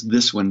as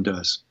this one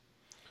does.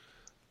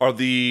 Are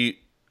the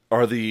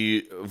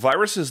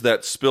viruses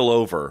that spill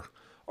over,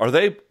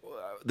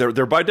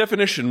 they're by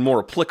definition more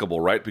applicable,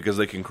 right? Because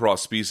they can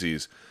cross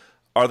species.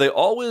 Are they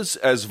always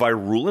as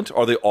virulent?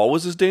 Are they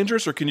always as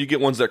dangerous? Or can you get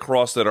ones that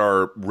cross that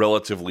are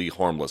relatively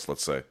harmless,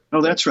 let's say?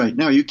 Oh, that's right.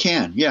 No, you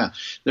can. Yeah.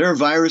 There are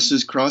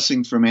viruses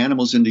crossing from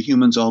animals into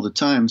humans all the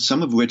time,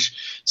 some of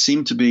which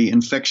seem to be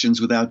infections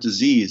without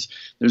disease.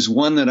 There's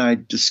one that I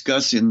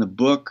discuss in the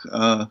book,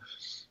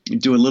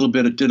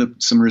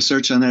 did some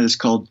research on that. It's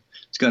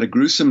got a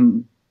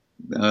gruesome,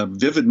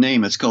 vivid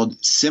name. It's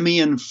called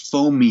simian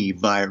foamy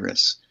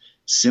virus.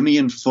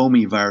 Simian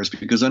foamy virus,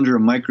 because under a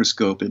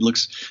microscope it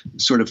looks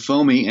sort of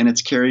foamy, and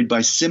it's carried by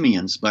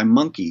simians, by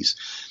monkeys.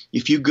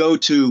 If you go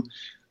to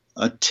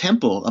a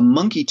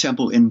monkey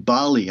temple in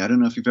Bali, I don't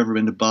know if you've ever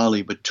been to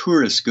Bali, but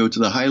tourists go to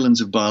the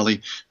highlands of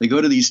Bali. They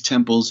go to these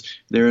temples.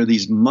 There are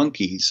these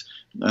monkeys,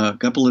 a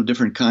couple of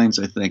different kinds,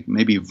 I think,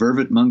 maybe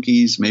vervet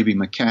monkeys, maybe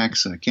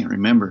macaques, I can't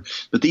remember.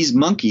 But these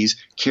monkeys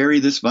carry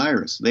this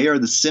virus. They are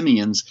the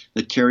simians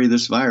that carry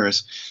this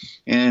virus.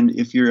 And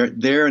if you're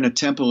there in a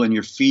temple and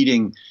you're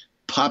feeding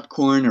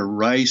popcorn or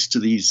rice to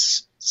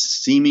these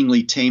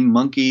seemingly tame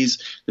monkeys,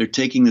 they're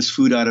taking this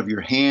food out of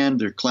your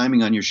hand, they're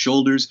climbing on your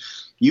shoulders,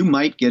 you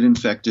might get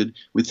infected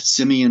with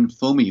simian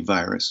foamy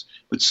virus.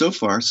 But so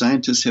far,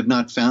 scientists have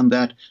not found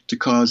that to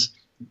cause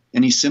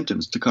any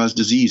symptoms, to cause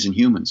disease in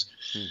humans.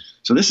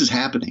 So this is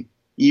happening,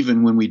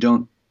 even when we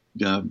don't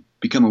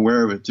become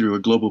aware of it through a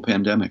global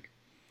pandemic.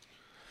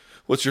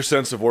 What's your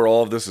sense of where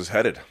all of this is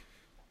headed?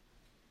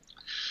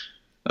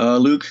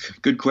 Luke,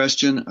 good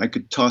question. I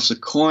could toss a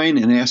coin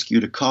and ask you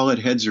to call it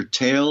heads or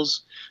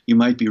tails. You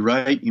might be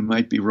right. You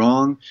might be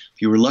wrong.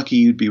 If you were lucky,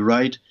 you'd be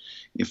right.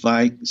 If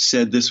I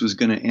said this was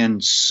going to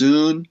end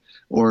soon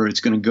or it's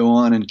going to go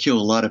on and kill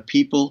a lot of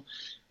people,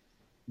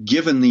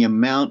 given the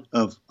amount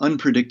of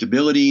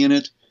unpredictability in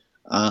it,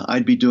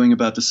 I'd be doing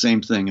about the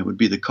same thing. It would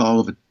be the call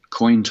of a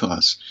coin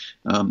toss.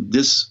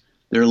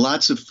 There are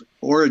lots of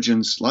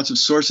origins, lots of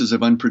sources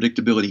of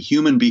unpredictability.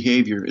 Human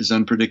behavior is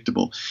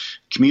unpredictable.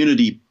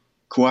 Community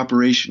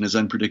cooperation is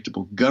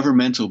unpredictable.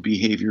 Governmental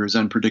behavior is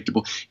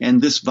unpredictable.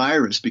 And this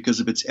virus, because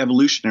of its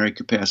evolutionary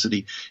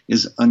capacity,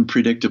 is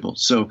unpredictable.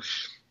 So,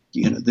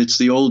 it's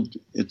the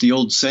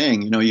old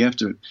saying, you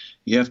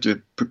have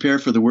to prepare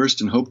for the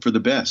worst and hope for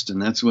the best.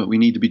 And that's what we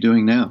need to be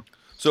doing now.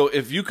 So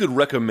if you could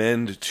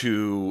recommend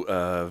to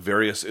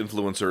various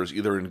influencers,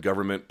 either in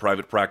government,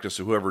 private practice,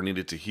 or whoever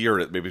needed to hear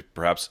it, maybe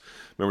perhaps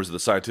members of the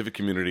scientific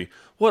community,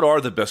 what are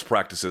the best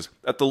practices?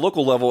 At the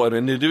local level and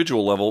an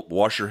individual level,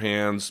 wash your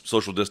hands,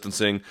 social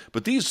distancing,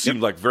 but these seem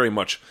like very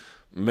much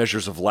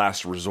measures of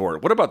last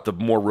resort. What about the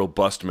more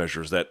robust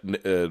measures that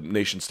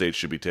nation states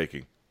should be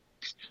taking?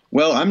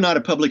 Well, I'm not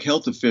a public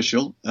health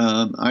official.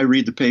 I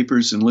read the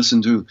papers and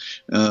listen to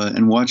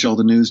and watch all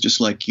the news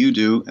just like you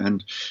do.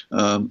 And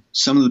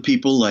some of the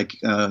people like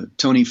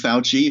Tony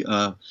Fauci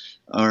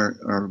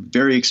are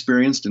very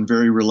experienced and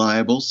very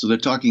reliable. So they're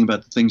talking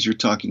about the things you're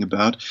talking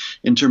about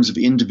in terms of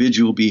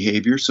individual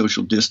behavior,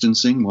 social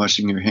distancing,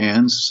 washing your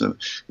hands, so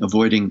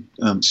avoiding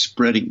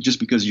spreading. Just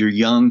because you're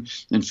young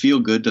and feel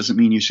good doesn't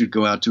mean you should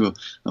go out to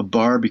a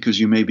bar because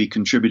you may be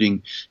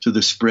contributing to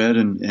the spread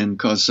and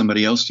cause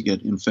somebody else to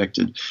get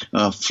infected.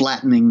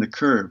 Flattening the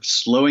curve,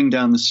 slowing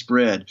down the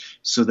spread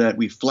so that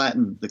we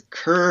flatten the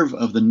curve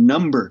of the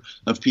number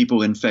of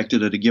people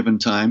infected at a given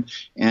time.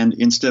 And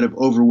instead of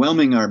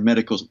overwhelming our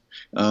medical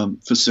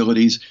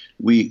facilities,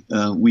 we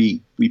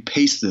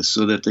pace this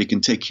so that they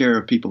can take care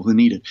of people who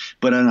need it.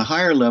 But on a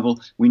higher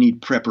level, we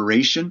need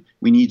preparation.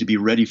 We need to be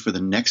ready for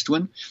the next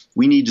one.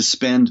 We need to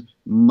spend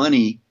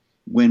money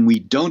when we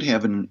don't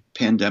have a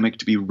pandemic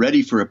to be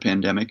ready for a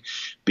pandemic,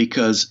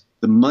 because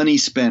the money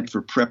spent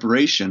for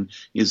preparation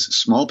is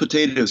small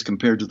potatoes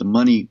compared to the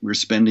money we're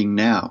spending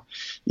now.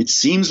 It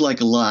seems like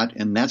a lot,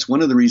 and that's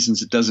one of the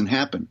reasons it doesn't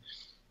happen.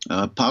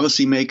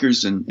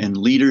 Policymakers and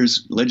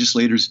leaders,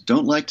 legislators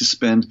don't like to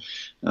spend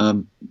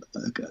a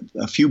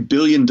few $1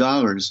 billion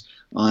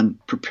on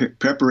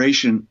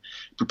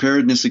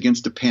preparedness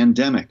against a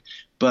pandemic.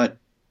 But,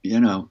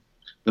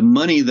 the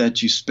money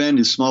that you spend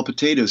is small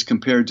potatoes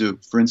compared to,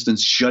 for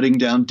instance, shutting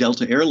down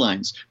Delta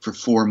Airlines for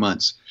 4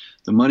 months.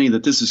 The money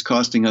that this is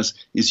costing us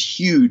is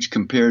huge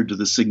compared to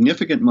the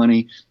significant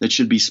money that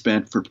should be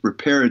spent for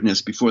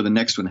preparedness before the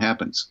next one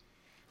happens.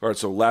 All right,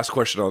 so last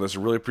question on this. I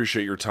really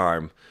appreciate your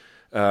time.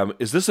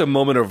 Is this a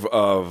moment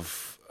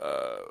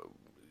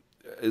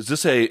is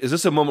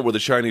this a moment where the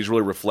Chinese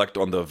really reflect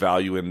on the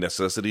value and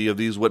necessity of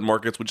these wet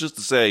markets? Which is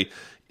to say,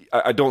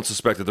 I don't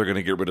suspect that they're going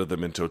to get rid of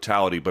them in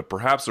totality, but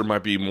perhaps there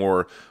might be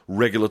more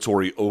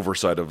regulatory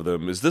oversight of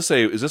them. Is this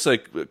a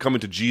coming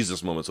to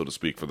Jesus moment, so to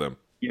speak, for them?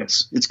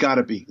 Yes, it's got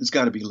to be. It's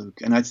got to be,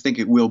 Luke, and I think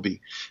it will be.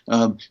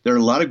 There are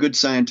a lot of good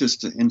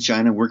scientists in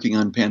China working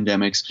on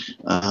pandemics.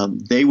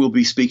 They will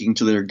be speaking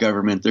to their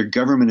government. Their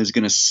government is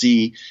going to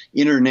see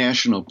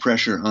international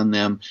pressure on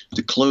them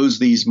to close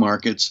these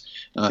markets.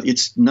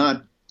 It's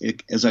not,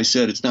 as I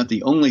said, it's not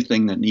the only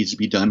thing that needs to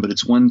be done, but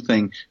it's one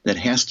thing that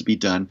has to be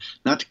done.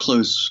 Not to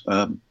close,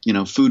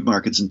 food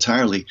markets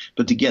entirely,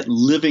 but to get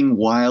living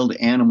wild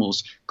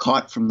animals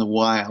caught from the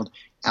wild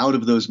out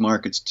of those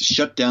markets, to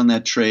shut down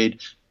that trade.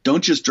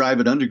 Don't just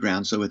drive it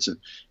underground. So it's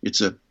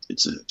a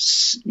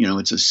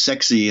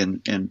sexy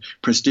and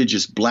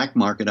prestigious black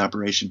market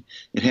operation.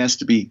 It has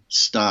to be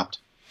stopped,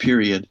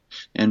 period.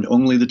 And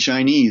only the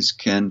Chinese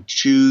can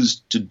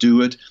choose to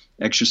do it,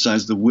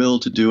 exercise the will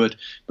to do it.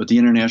 But the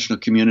international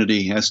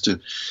community has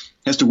to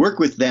work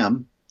with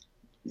them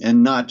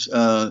and not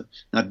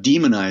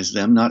demonize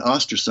them, not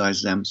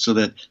ostracize them, so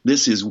that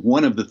this is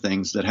one of the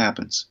things that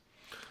happens.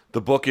 The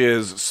book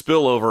is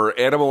Spillover: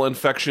 Animal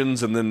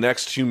Infections and the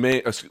Next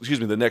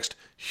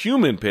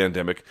Human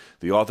Pandemic.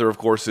 The author, of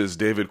course, is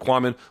David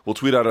Quammen. We'll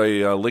tweet out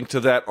a link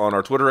to that on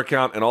our Twitter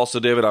account. And also,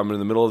 David, I'm in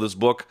the middle of this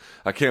book.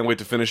 I can't wait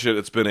to finish it.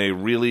 It's been a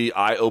really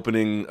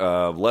eye-opening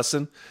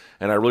lesson,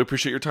 and I really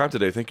appreciate your time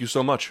today. Thank you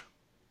so much.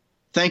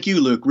 Thank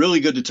you, Luke. Really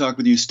good to talk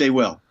with you. Stay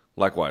well.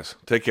 Likewise.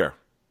 Take care.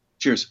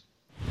 Cheers.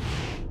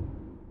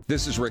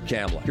 This is Rick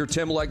Kamla. Here,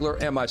 Tim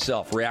Legler and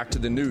myself react to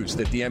the news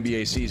that the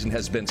NBA season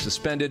has been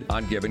suspended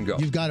on Give and Go.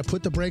 You've got to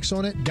put the brakes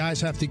on it.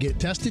 Guys have to get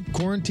tested,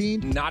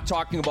 quarantined. Not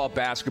talking about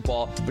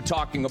basketball, but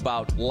talking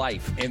about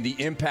life and the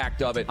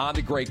impact of it on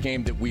the great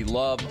game that we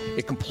love.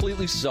 It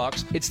completely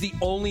sucks. It's the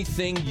only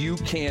thing you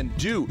can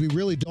do. We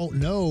really don't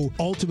know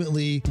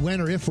ultimately when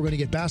or if we're going to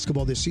get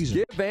basketball this season.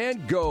 Give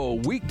and Go,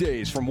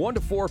 weekdays from 1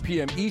 to 4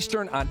 p.m.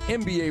 Eastern on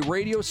NBA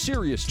Radio,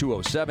 Sirius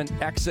 207,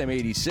 XM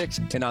 86,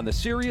 and on the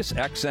Sirius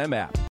XM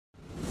app.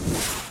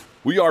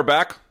 We are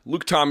back.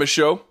 Luke Thomas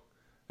Show,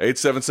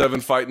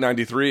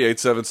 877-FIGHT-93,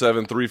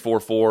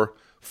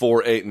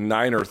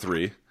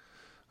 489er3.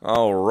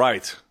 All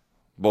right,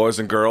 boys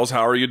and girls,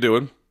 how are you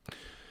doing?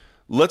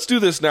 Let's do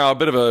this now, a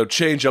bit of a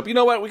change up. You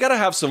know what? We got to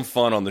have some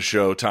fun on the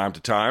show time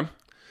to time.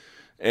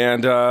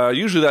 And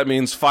usually that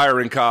means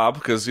firing Cobb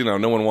because,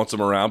 no one wants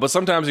him around. But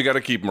sometimes you got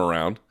to keep him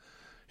around.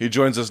 He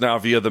joins us now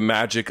via the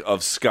magic of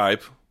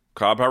Skype.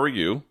 Cobb, how are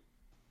you?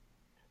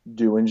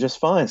 Doing just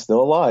fine.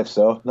 Still alive,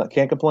 so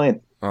can't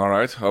complain. All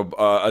right.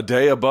 A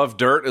day above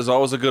dirt is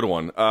always a good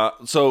one.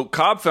 So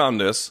Cobb found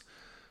this.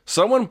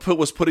 Someone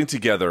was putting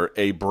together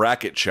a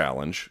bracket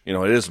challenge. It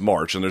is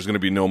March, and there's going to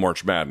be no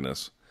March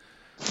Madness.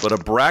 But a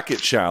bracket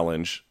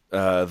challenge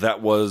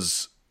that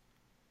was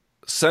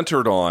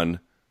centered on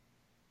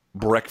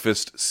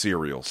breakfast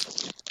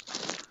cereals.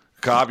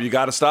 Cobb, you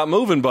got to stop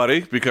moving,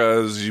 buddy,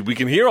 because we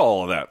can hear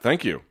all of that.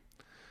 Thank you.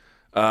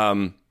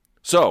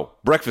 So,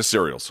 breakfast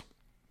cereals.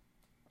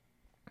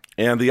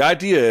 And the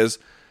idea is,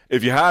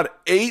 if you had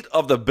 8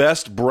 of the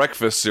best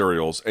breakfast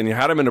cereals and you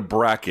had them in a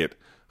bracket,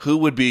 who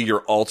would be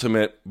your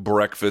ultimate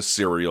breakfast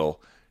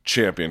cereal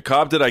champion?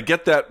 Cobb, did I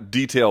get that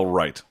detail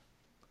right?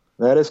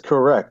 That is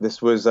correct.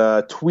 This was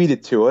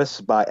tweeted to us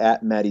by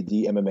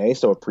 @MattyDMMA,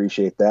 so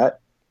appreciate that.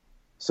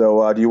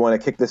 So do you want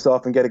to kick this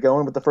off and get it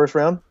going with the first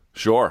round?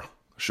 Sure.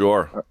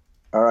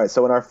 All right,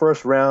 so in our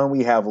first round,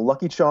 we have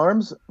Lucky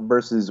Charms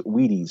versus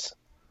Wheaties.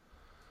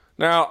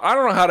 Now, I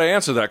don't know how to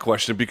answer that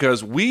question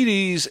because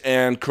Wheaties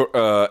and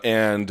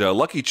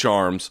Lucky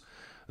Charms,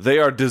 they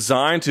are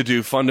designed to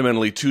do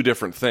fundamentally 2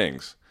 different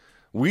things.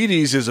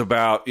 Wheaties is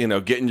about,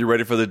 getting you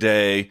ready for the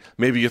day.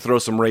 Maybe you throw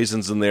some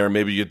raisins in there.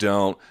 Maybe you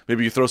don't.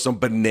 Maybe you throw some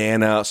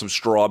banana, some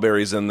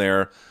strawberries in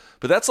there.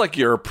 But that's like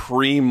your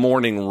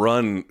pre-morning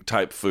run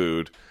type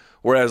food.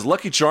 Whereas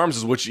Lucky Charms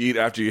is what you eat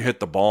after you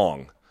hit the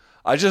bong.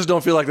 I just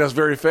don't feel like that's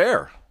very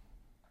fair.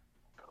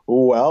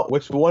 Well,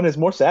 which one is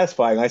more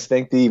satisfying? I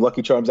think the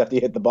Lucky Charms after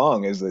you hit the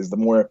bong is the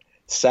more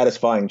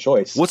satisfying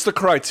choice. What's the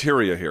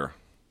criteria here?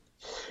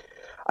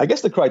 I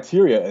guess the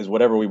criteria is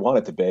whatever we want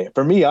it to be.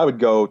 For me, I would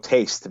go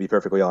taste, to be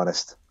perfectly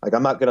honest. Like,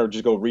 I'm not going to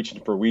just go reaching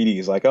for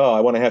Wheaties. Like,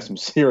 I want to have some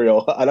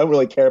cereal. I don't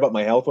really care about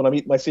my health when I'm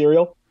eating my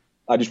cereal.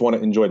 I just want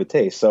to enjoy the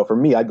taste. So for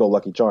me, I'd go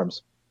Lucky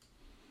Charms.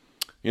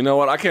 You know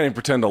what? I can't even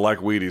pretend to like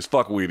Wheaties.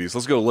 Fuck Wheaties.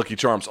 Let's go Lucky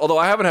Charms. Although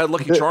I haven't had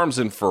Lucky Charms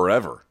in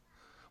forever.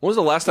 When was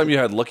the last time you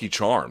had Lucky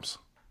Charms?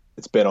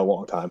 It's been a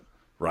long time.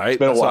 Right? It's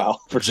been a while,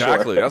 for sure.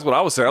 Exactly. That's what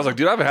I was saying. I was like,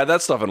 dude, I haven't had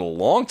that stuff in a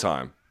long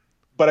time.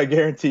 But I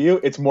guarantee you,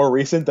 it's more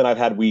recent than I've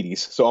had Wheaties.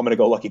 So I'm going to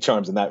go Lucky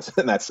Charms in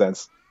that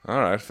sense. All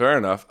right, fair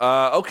enough.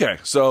 Okay,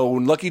 so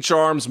Lucky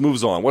Charms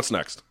moves on. What's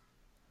next?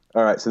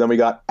 All right, so then we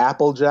got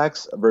Apple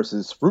Jacks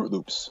versus Fruit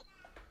Loops.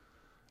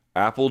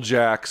 Apple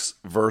Jacks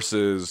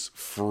versus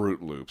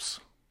Fruit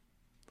Loops.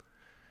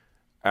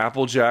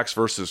 Apple Jacks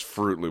versus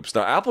Fruit Loops.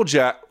 Now,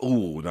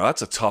 now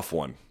that's a tough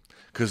one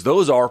because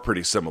those are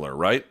pretty similar,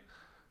 right?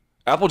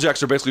 Apple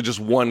Jacks are basically just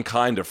one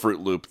kind of Fruit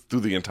Loop through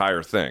the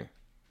entire thing.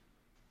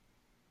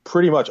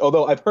 Pretty much.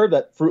 Although I've heard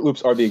that Fruit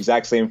Loops are the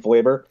exact same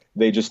flavor.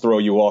 They just throw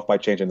you off by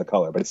changing the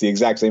color. But it's the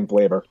exact same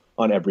flavor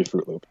on every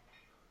Fruit Loop.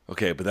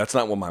 Okay, but that's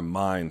not what my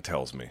mind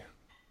tells me.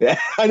 Yeah,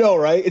 I know,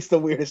 right? It's the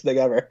weirdest thing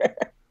ever.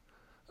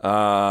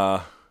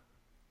 I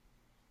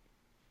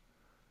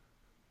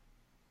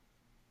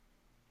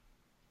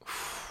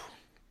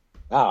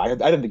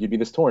didn't think you'd be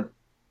this torn.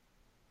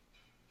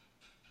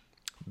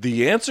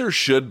 The answer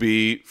should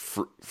be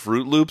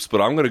Fruit Loops,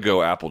 but I'm going to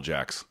go Apple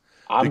Jacks.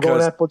 I'm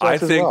going Apple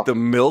Jacks I think as well. the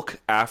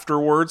milk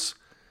afterwards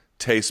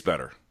tastes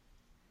better.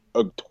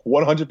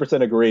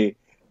 100% agree.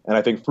 And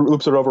I think Fruit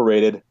Loops are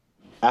overrated.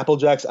 Apple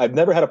Jacks, I've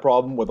never had a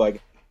problem with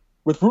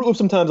Fruit Loops.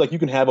 Sometimes you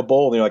can have a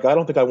bowl and you're like, I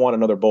don't think I want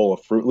another bowl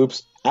of Fruit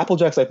Loops. Apple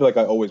Jacks, I feel like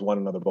I always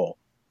want another bowl.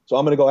 So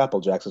I'm going to go Apple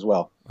Jacks as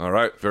well. All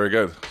right, very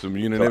good. Some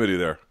unanimity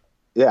there.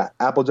 Yeah,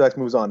 Apple Jacks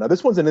moves on. Now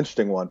this one's an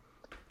interesting one.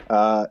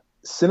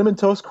 Cinnamon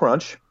Toast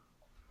Crunch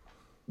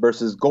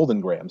versus Golden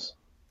Grams.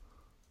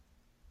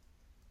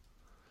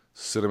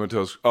 Cinnamon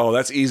Toast. Oh,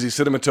 that's easy.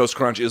 Cinnamon Toast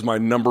Crunch is my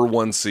number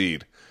 1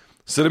 seed.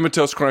 Cinnamon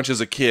Toast Crunch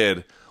as a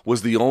kid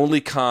was the only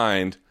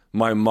kind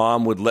my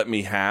mom would let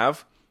me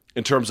have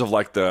in terms of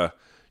the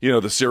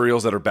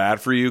cereals that are bad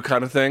for you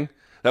kind of thing.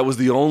 That was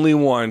the only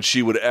one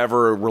she would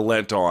ever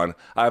relent on.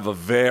 I have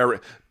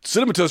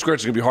Cinnamon Toast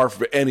Crunch is going to be hard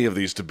for any of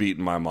these to beat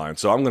in my mind,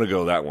 so I'm going to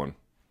go that one.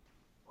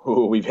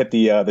 Ooh, we've hit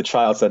the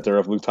child center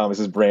of Luke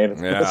Thomas's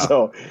brain. Yeah.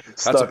 So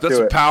that's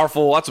a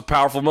powerful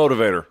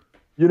motivator.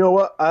 You know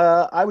what?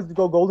 I would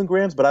go Golden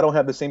Grams, but I don't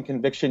have the same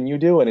conviction you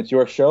do, and it's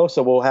your show,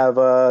 so we'll have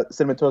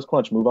Cinnamon Toast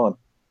Crunch. Move on.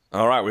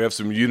 All right, we have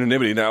some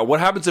unanimity. Now, what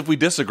happens if we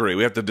disagree?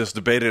 We have to just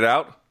debate it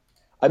out?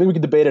 I think we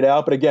can debate it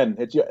out, but again,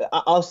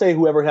 I'll say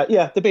whoever has...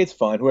 Yeah, debate's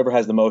fine. Whoever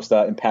has the most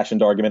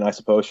impassioned argument, I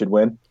suppose, should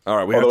win. All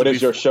right. Although it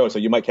is your show, so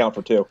you might count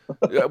for 2.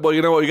 Yeah, well,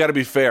 you know what? You got to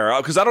be fair,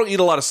 because I don't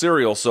eat a lot of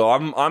cereal, so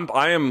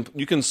I am.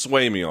 You can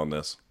sway me on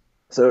this.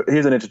 So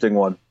here's an interesting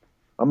one.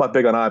 I'm not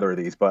big on either of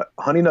these, but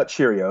Honey Nut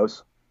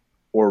Cheerios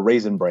or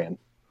Raisin Bran.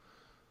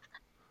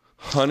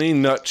 Honey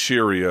Nut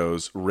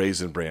Cheerios,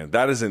 Raisin Bran.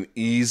 That is an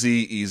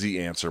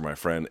easy answer, my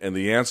friend. And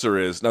the answer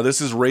is, now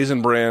this is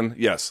Raisin Bran,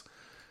 yes.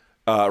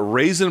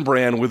 Raisin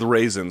Bran with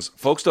raisins.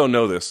 Folks don't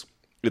know this.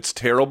 It's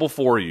terrible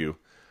for you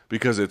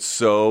because it's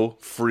so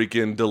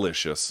freaking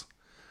delicious.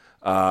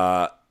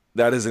 That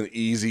is an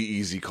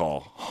easy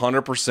call.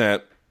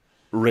 100%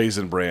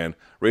 Raisin Bran.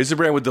 Raisin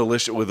Bran with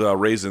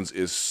raisins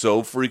is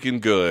so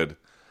freaking good.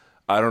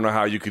 I don't know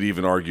how you could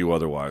even argue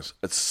otherwise.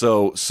 It's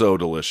so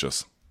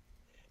delicious.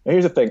 Now,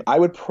 here's the thing. I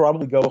would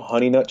probably go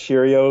Honey Nut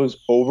Cheerios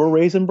over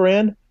Raisin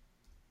Bran,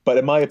 but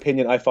in my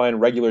opinion, I find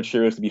regular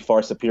Cheerios to be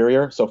far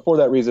superior. So for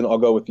that reason, I'll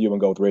go with you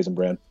and go with Raisin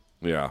Bran.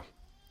 Yeah.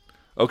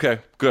 Okay,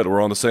 good.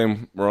 We're on the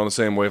same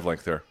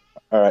wavelength there.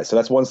 All right, so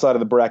that's one side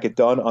of the bracket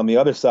done. On the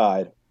other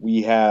side,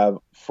 we have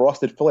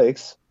Frosted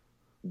Flakes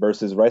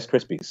versus Rice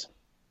Krispies.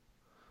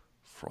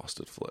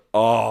 Frosted Flakes.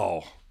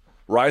 Oh,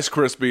 Rice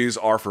Krispies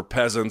are for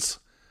peasants.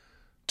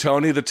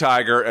 Tony the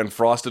Tiger and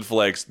Frosted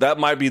Flakes. That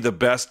might be the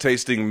best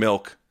tasting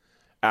milk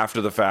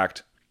after the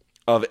fact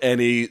of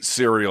any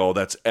cereal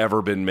that's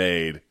ever been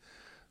made.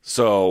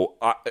 So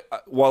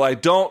while I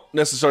don't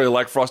necessarily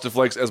like Frosted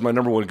Flakes as my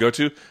number one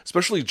go-to,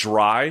 especially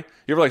dry,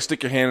 you ever like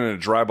stick your hand in a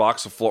dry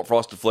box of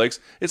Frosted Flakes?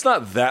 It's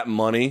not that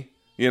money,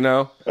 you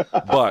know?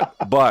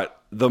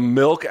 but the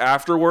milk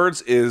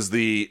afterwards is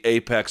the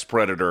apex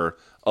predator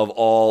of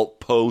all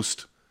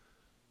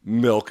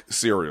post-milk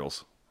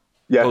cereals.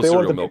 Yeah,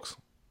 Post-cereal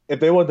if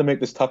they wanted to make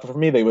this tougher for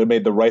me, they would have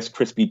made the Rice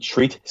Krispie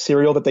Treat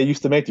cereal that they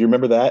used to make. Do you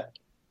remember that?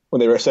 When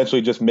they were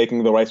essentially just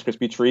making the Rice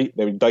Krispie Treat,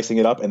 they were dicing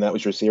it up, and that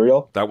was your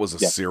cereal. That was a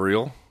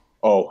cereal?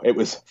 Oh, it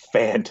was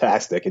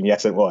fantastic, and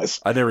yes, it was.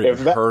 I never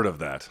even heard of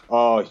that.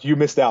 Oh, you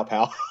missed out,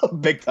 pal.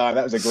 Big time.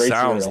 That was a great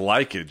Sounds cereal.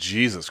 like it.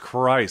 Jesus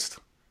Christ.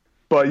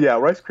 But yeah,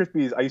 Rice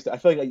Krispies, I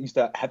feel like I used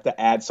to have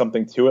to add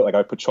something to it. Like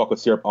I put chocolate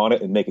syrup on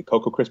it and make it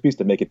Cocoa Krispies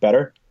to make it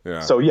better.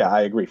 Yeah. So yeah,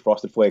 I agree.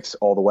 Frosted Flakes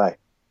all the way.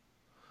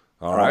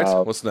 All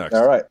right. What's next?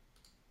 All right.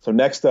 So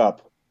next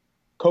up,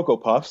 Cocoa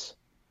Puffs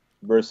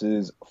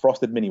versus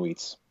Frosted Mini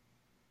Wheats.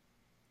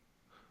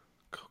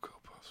 Cocoa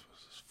Puffs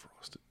versus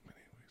Frosted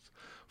Mini Wheats.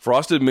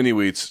 Frosted Mini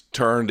Wheats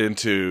turned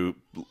into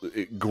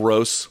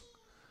gross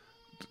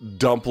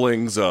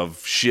dumplings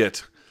of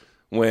shit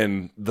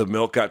when the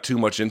milk got too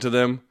much into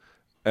them.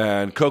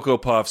 And Cocoa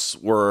Puffs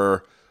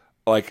were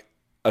like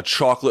a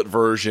chocolate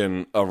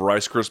version of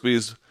Rice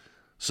Krispies.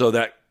 So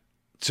that,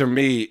 to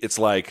me, it's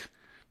like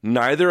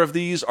neither of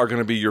these are going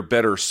to be your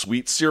better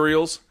sweet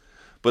cereals.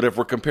 But if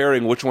we're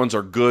comparing which ones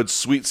are good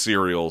sweet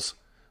cereals,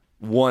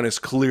 one is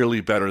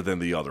clearly better than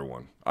the other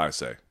one, I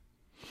say.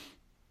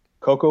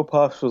 Cocoa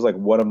Puffs was like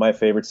one of my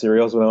favorite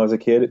cereals when I was a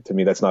kid. To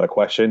me, that's not a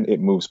question. It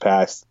moves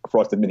past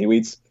Frosted Mini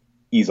Wheats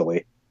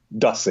easily.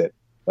 Dusts it.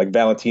 Like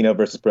Valentina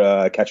versus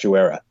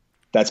Cachuera.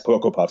 That's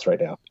Cocoa Puffs right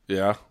now.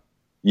 Yeah?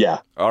 Yeah.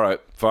 All right,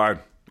 fine.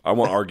 I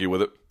won't argue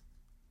with it.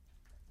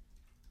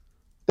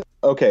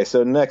 Okay,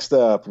 so next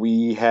up,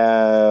 we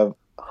have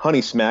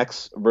Honey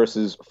Smacks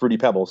versus Fruity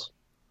Pebbles.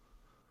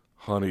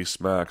 Honey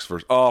Smacks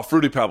versus... Oh,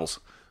 Fruity Pebbles.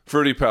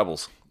 Fruity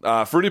Pebbles.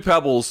 Fruity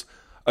Pebbles,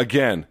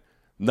 again,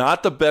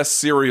 not the best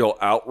cereal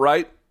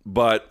outright,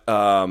 but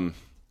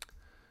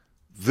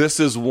this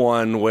is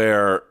one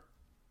where,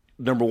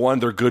 number one,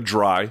 they're good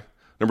dry.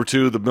 Number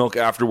two, the milk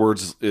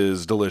afterwards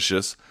is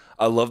delicious.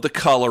 I love the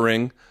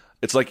coloring.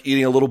 It's like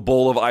eating a little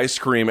bowl of ice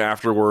cream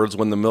afterwards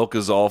when the milk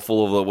is all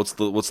full of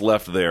what's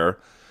left there.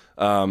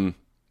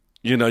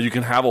 You know, you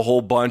can have a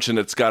whole bunch, and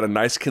it's got a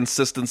nice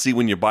consistency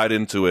when you bite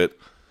into it.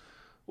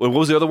 What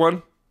was the other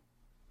one?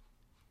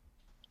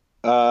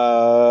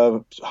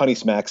 Honey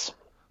Smacks.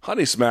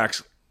 Honey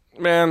Smacks.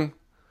 Man,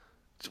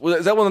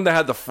 is that one that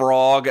had the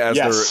frog as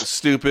their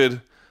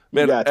stupid?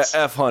 Man, Yes.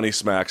 F Honey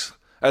Smacks.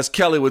 As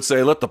Kelly would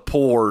say, let the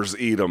poors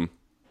eat them.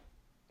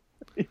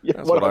 Yeah,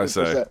 That's what I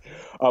say. 100%.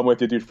 I'm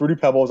with you, dude. Fruity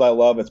Pebbles, I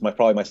love. It's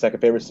probably my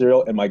second favorite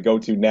cereal and my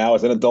go-to now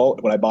as an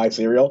adult when I buy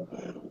cereal.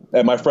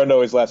 And my friend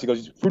always laughs. He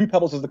goes, "Fruity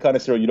Pebbles is the kind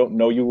of cereal you don't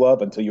know you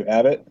love until you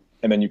have it,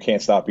 and then you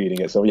can't stop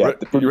eating it." So yeah,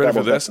 You ready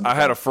for this? I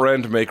had a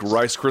friend make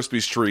Rice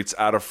Krispies treats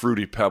out of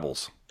Fruity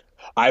Pebbles.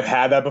 I've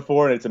had that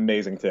before, and it's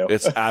amazing too.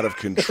 It's out of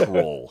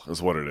control,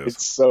 is what it is.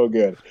 It's so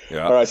good.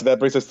 Yeah. All right, so that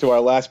brings us to our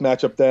last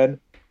matchup. Then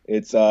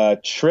it's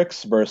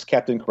Trix versus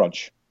Captain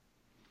Crunch.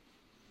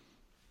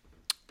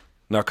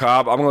 Now,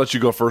 Cobb, I'm going to let you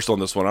go first on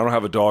this one. I don't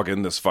have a dog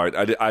in this fight.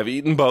 I've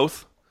eaten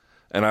both,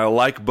 and I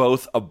like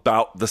both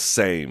about the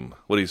same.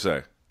 What do you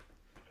say?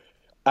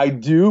 I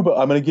do, but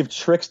I'm going to give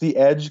Trix the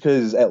edge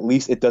because at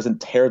least it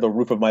doesn't tear the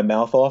roof of my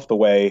mouth off the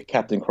way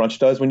Captain Crunch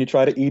does when you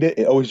try to eat it.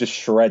 It always just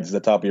shreds the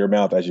top of your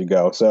mouth as you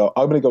go. So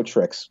I'm going to go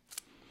Trix.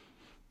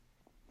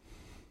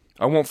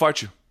 I won't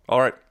fight you. All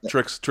right,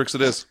 Trix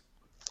it is.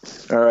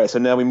 All right, so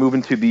now we move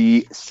into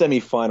the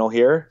semifinal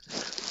here.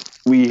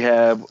 We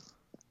have,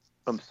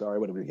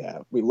 what do we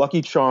have?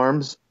 Lucky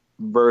Charms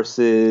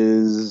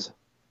versus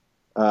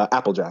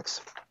Apple Jacks.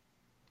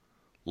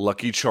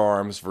 Lucky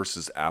Charms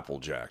versus Apple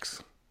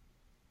Jacks.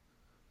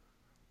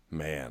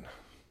 Man.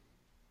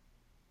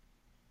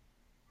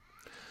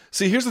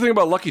 See, here's the thing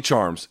about Lucky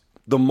Charms.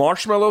 The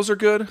marshmallows are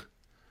good,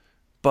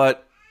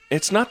 but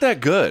it's not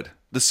that good.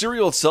 The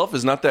cereal itself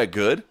is not that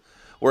good,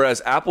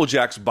 whereas Apple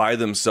Jacks by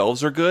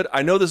themselves are good.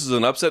 I know this is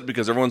an upset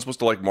because everyone's supposed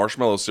to like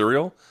marshmallow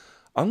cereal.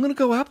 I'm going to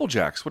go Apple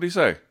Jacks. What do you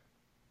say?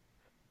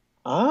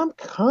 I'm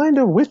kind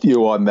of with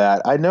you on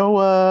that. I know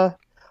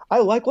I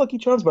like Lucky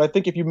Charms, but I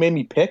think if you made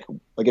me pick,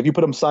 like if you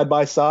put them side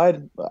by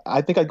side,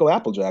 I think I'd go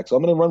Applejack. So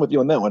I'm going to run with you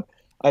on that one.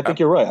 I think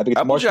you're right. I think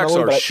it's Apple Jacks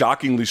marshmallow, are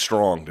shockingly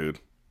strong, dude.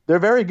 they're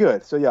very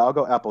good. So yeah, I'll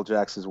go Apple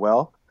Jacks as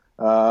well.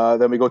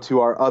 Then we go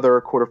to our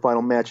other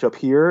quarterfinal matchup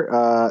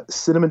here: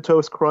 Cinnamon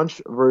Toast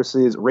Crunch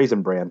versus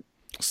Raisin Bran.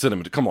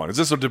 Cinnamon. Come on, is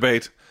this a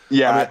debate?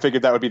 Yeah, I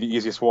figured that would be the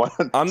easiest one.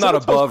 I'm not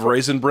above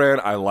Raisin Bran.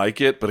 I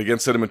like it, but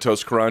against Cinnamon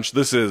Toast Crunch,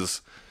 this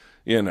is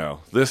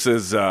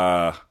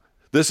Shevchenko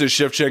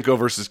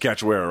versus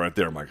Cachoeira right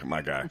there,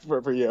 my guy.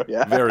 for you,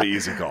 yeah. Very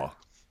easy call.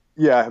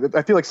 Yeah,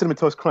 I feel like Cinnamon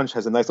Toast Crunch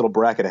has a nice little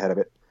bracket ahead of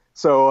it.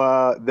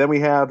 So then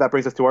that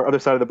brings us to our other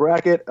side of the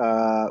bracket: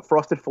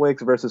 Frosted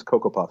Flakes versus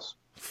Cocoa Puffs.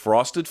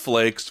 Frosted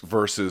Flakes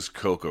versus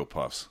Cocoa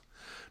Puffs.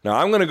 Now,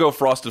 I'm going to go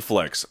Frosted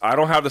Flakes. I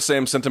don't have the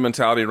same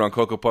sentimentality around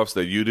Cocoa Puffs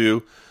that you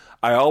do.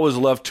 I always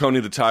loved Tony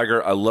the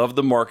Tiger. I love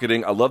the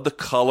marketing. I love the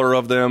color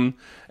of them.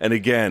 And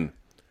again,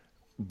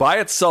 by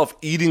itself,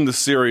 eating the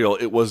cereal,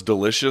 it was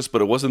delicious,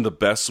 but it wasn't the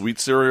best sweet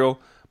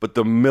cereal. But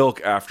the milk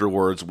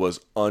afterwards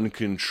was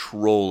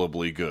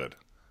uncontrollably good.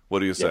 What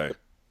do you say? Yeah.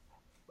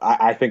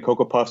 I think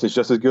Cocoa Puffs is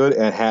just as good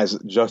and has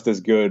just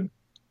as good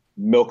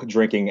milk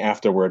drinking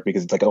afterward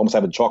because it's like almost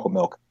having chocolate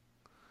milk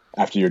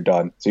after you're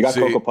done. So you got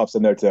Cocoa Puffs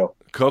in there too.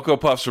 Cocoa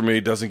Puffs for me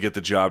doesn't get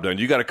the job done.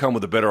 You got to come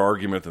with a better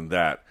argument than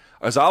that.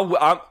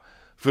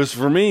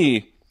 For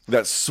me,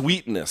 that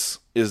sweetness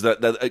is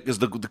that because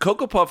the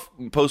Cocoa Puff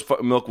post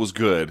milk was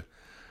good,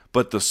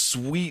 but the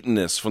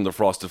sweetness from the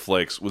Frosted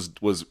Flakes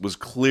was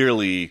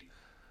clearly,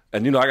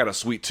 and I got a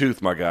sweet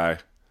tooth, my guy.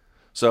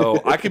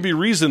 So I can be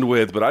reasoned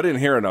with, but I didn't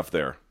hear enough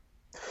there.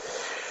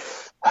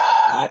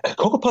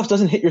 Cocoa Puffs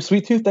doesn't hit your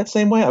sweet tooth that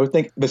same way. I would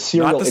think the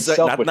cereal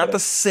itself would. Not the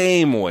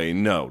same way.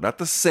 No, not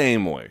the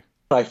same way.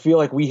 I feel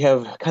like we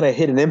have kind of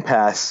hit an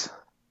impasse.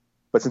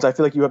 But since I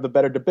feel like you have the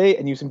better debate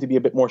and you seem to be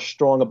a bit more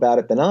strong about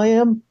it than I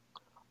am,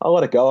 I'll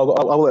let it go.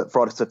 I'll let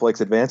Frosted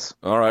Flakes advance.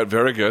 All right,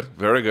 very good.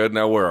 Very good.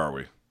 Now where are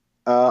we?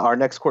 Our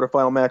next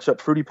quarterfinal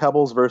matchup, Fruity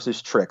Pebbles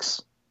versus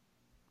Trix.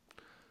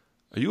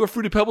 Are you a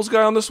Fruity Pebbles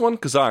guy on this one?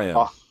 Because I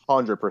am.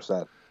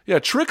 100%. Yeah,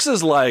 Trix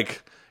is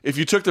like if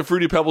you took the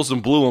Fruity Pebbles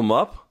and blew them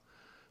up,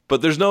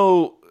 but there's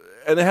no...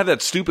 And they had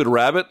that stupid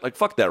rabbit. Like,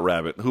 fuck that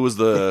rabbit. Who was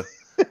the...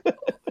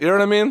 You know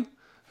what I mean?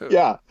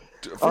 Yeah.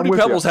 Fruity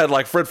Pebbles had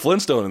like Fred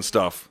Flintstone and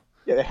stuff.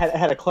 Yeah, it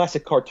had a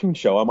classic cartoon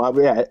show.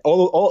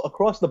 All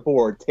across the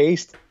board,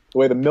 taste, the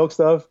way the milk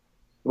tastes,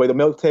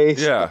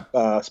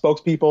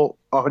 spokespeople,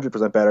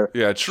 100% better.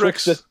 Yeah,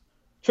 Trix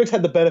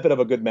had the benefit of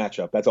a good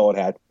matchup. That's all it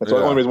had. That's the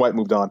only reason why it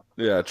moved on.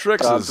 Yeah,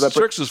 Trix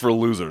is for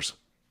losers.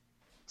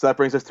 So that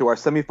brings us to our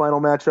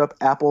semifinal matchup,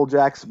 Apple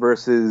Jacks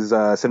versus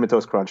Cinnamon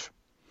Toast Crunch.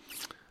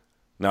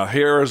 Now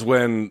here is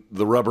when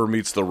the rubber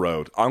meets the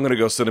road. I'm going to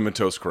go Cinnamon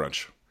Toast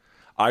Crunch.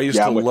 I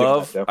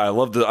love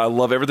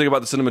everything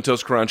about the Cinnamon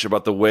Toast Crunch,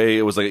 about the way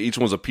it was like each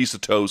one was a piece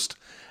of toast.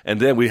 And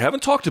then we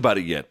haven't talked about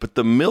it yet, but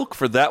the milk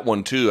for that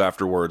one too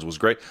afterwards was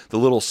great. The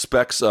little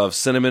specks of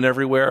cinnamon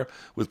everywhere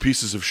with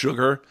pieces of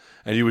sugar,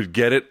 and you would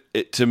get it.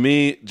 It to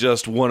me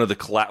just one of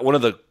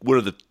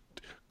the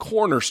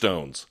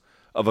cornerstones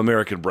of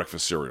American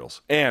breakfast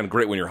cereals, and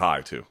great when you're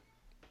high too.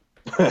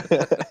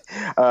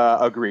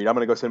 Agreed. I'm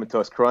going to go Cinnamon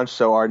Toast Crunch.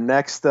 So our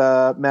next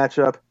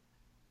matchup,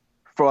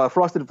 for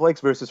Frosted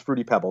Flakes versus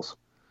Fruity Pebbles.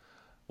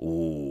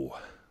 Ooh.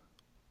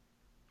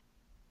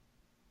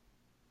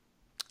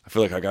 I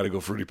feel like I got to go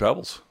Fruity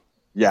Pebbles.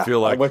 Yeah,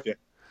 I'm with you.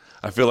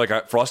 I feel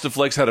like Frosted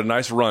Flakes had a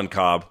nice run,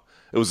 Cobb.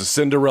 It was a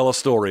Cinderella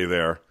story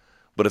there,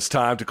 but it's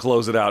time to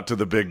close it out to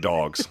the big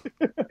dogs.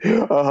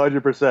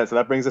 100%. So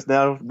that brings us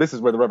now. This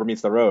is where the rubber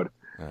meets the road.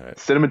 All right.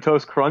 Cinnamon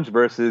Toast Crunch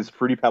versus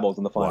Fruity Pebbles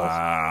in the finals.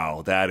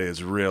 Wow, that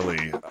is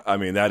really,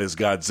 that is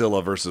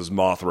Godzilla versus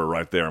Mothra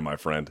right there, my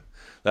friend.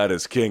 That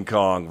is King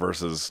Kong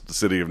versus the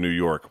city of New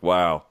York.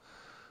 Wow.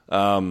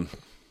 All right,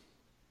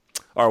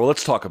 well,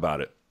 let's talk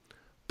about it.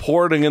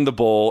 Pour it in the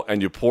bowl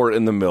and you pour it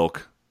in the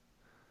milk.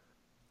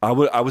 I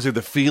would say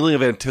the feeling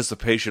of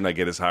anticipation I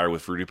get is higher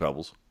with Fruity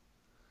Pebbles.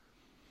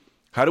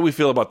 How do we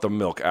feel about the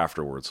milk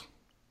afterwards?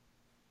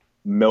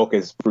 Milk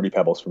is Fruity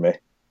Pebbles for me.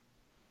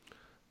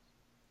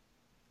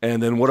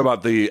 And then what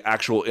about the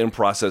actual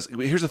in-process?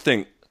 Here's the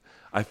thing.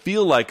 I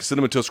feel like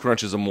Cinnamon Toast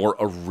Crunch is a more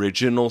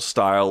original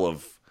style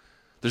of...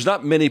 There's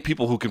not many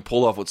people who can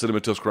pull off what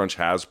Cinnamon Toast Crunch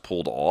has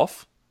pulled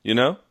off, you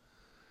know?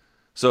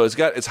 So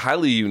it's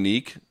highly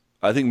unique.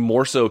 I think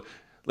more so...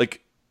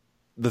 Like,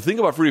 the thing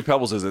about Fruity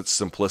Pebbles is its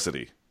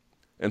simplicity.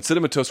 And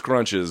Cinnamon Toast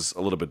Crunch is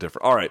a little bit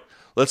different. All right,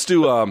 let's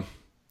do...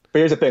 But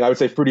here's the thing. I would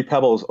say Fruity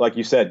Pebbles, like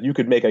you said, you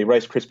could make a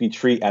Rice Krispie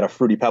treat out of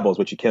Fruity Pebbles,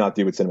 which you cannot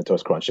do with Cinnamon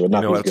Toast Crunch. It would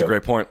not be that's good. a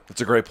great point. That's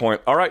a great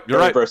point. All right, you're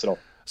Very right. versatile.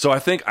 So I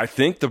think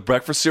the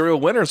breakfast cereal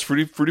winner is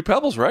Fruity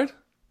Pebbles, right?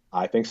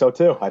 I think so,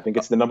 too. I think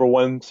it's the number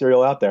one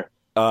cereal out there.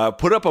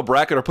 Put up a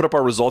bracket or put up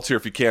our results here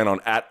if you can on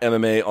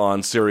 @MMA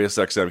on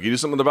SiriusXM. Can you do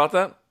something about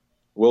that?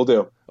 Will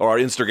do. Or our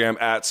Instagram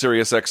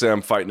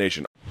 @SiriusXM Fight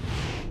Nation.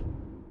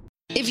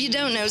 If you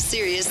don't know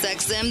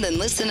SiriusXM, then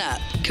listen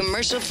up.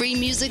 Commercial-free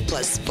music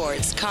plus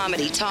sports,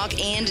 comedy, talk,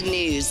 and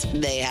news.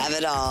 They have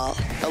it all.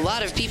 A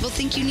lot of people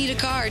think you need a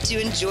car to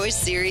enjoy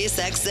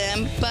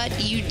SiriusXM, but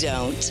you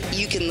don't.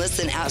 You can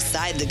listen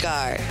outside the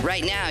car.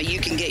 Right now, you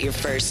can get your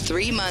first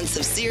 3 months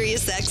of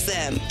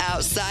SiriusXM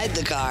outside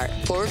the car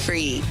for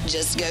free.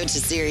 Just go to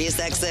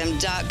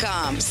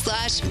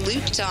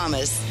SiriusXM.com/Luke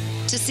Thomas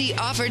to see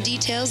offer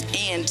details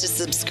and to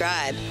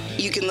subscribe.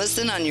 You can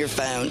listen on your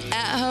phone,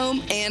 at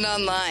home, and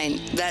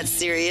online. That's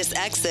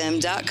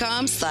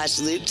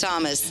SiriusXM.com/Luke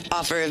Thomas.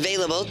 Offer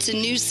available to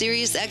new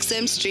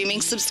SiriusXM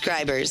streaming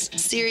subscribers.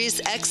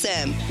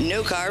 SiriusXM,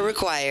 no car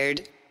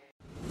required.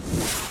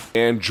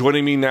 And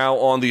joining me now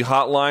on the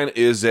hotline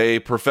is a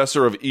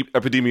professor of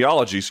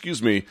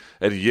epidemiology,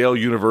 at Yale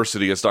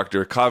University. It's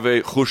Dr.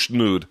 Kaveh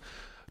Khoshnood.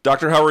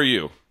 Doctor, how are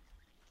you?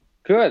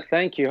 Good,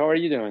 thank you. How are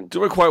you doing?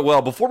 Doing quite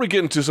well. Before we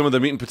get into some of the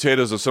meat and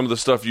potatoes of some of the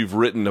stuff you've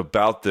written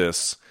about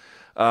this,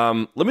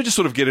 let me just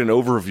sort of get an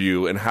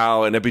overview and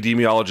how an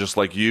epidemiologist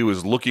like you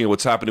is looking at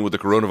what's happening with the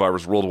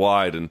coronavirus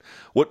worldwide, and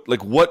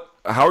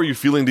how are you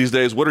feeling these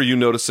days? What are you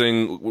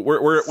noticing?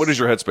 What is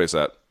your headspace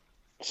at?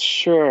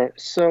 Sure.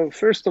 So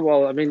first of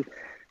all, I mean,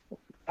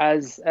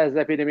 as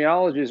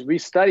epidemiologists, we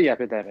study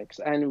epidemics,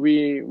 and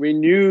we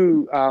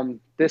knew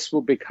this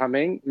will be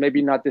coming.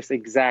 Maybe not this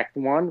exact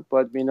one,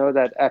 but we know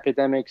that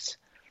epidemics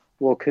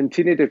will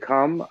continue to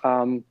come.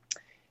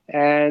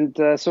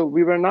 So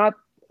we were not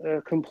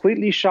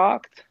completely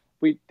shocked.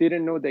 We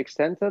didn't know the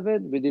extent of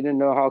it. We didn't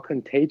know how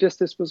contagious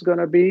this was going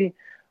to be.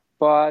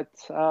 But,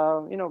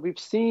 we've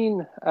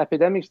seen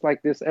epidemics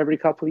like this every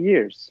couple of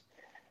years.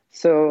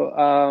 So,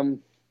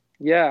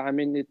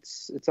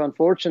 it's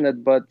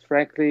unfortunate, but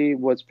frankly,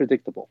 was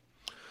predictable.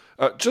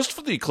 Just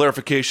for the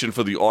clarification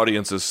for the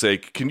audience's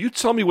sake, can you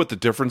tell me what the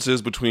difference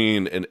is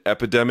between an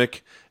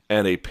epidemic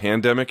and a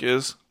pandemic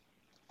is?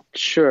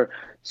 Sure.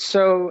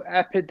 So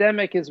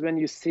epidemic is when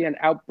you see an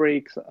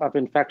outbreak of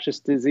infectious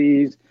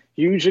disease,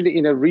 usually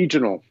in a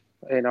regional,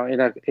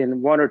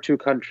 in one or two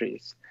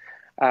countries.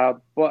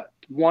 But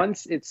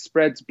once it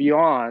spreads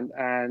beyond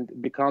and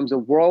becomes a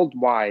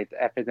worldwide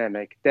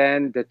epidemic,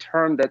 then the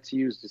term that's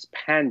used is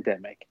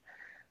pandemic.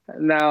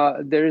 Now,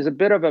 there is a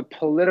bit of a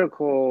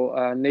political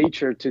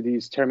nature to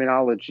these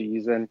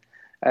terminologies, and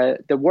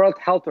the World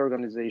Health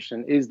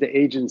Organization is the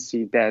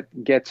agency that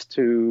gets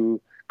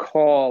to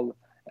call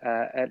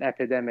an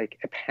epidemic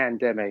a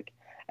pandemic.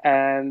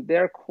 And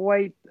they're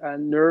quite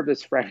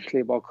nervous, frankly,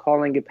 about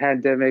calling it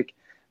pandemic,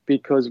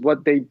 because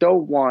what they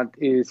don't want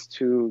is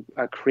to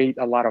create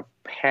a lot of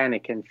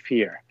panic and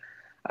fear.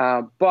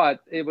 But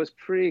it was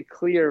pretty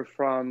clear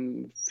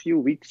from a few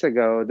weeks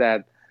ago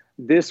that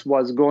this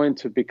was going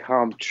to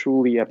become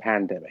truly a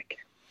pandemic.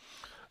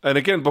 And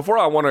again, before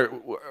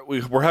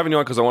we're having you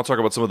on because I want to talk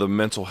about some of the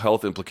mental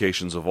health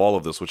implications of all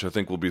of this, which I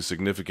think will be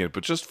significant.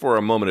 But just for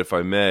a moment, if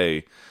I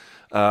may,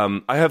 I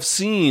have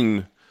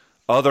seen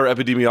other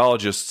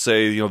epidemiologists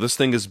say, this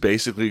thing is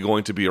basically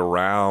going to be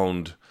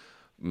around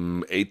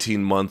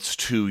 18 months,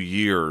 2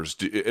 years,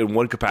 in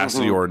one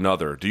capacity or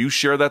another. Do you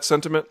share that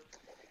sentiment?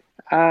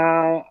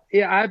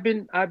 I've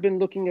been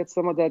looking at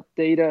some of that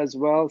data as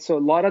well. So a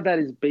lot of that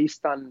is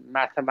based on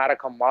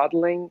mathematical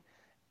modeling,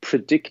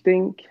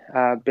 predicting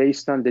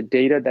based on the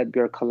data that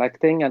we're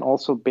collecting, and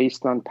also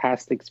based on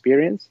past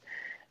experience.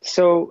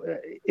 So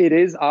it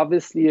is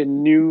obviously a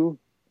new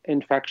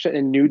infection,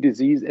 a new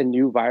disease, a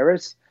new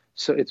virus.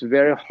 So it's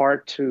very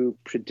hard to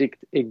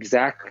predict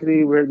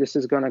exactly where this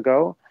is going to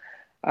go.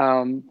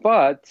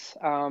 But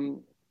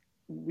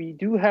we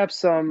do have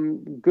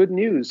some good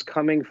news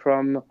coming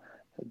from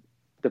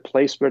the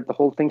place where the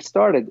whole thing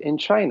started, in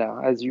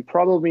China. As you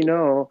probably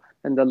know,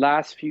 in the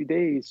last few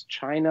days,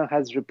 China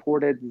has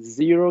reported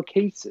 0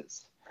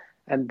 cases.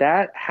 And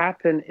that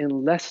happened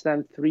in less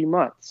than 3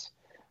 months.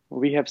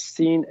 We have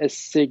seen a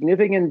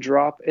significant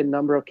drop in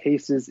number of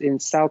cases in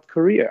South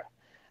Korea.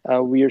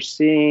 We are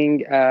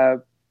seeing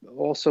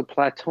also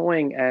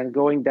plateauing and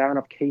going down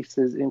of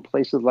cases in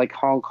places like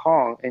Hong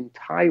Kong, in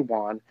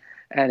Taiwan,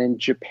 and in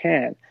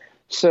Japan.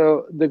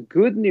 So the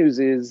good news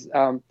is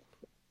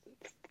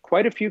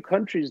quite a few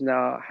countries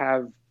now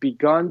have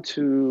begun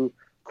to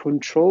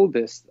control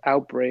this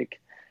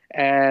outbreak,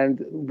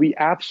 and we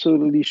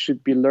absolutely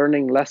should be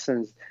learning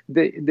lessons.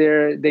 They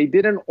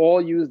didn't all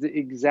use the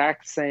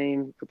exact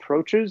same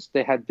approaches.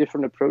 They had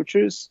different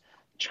approaches.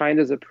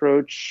 China's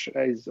approach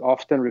is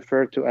often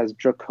referred to as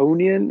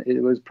draconian.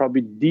 It was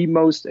probably the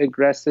most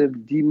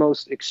aggressive, the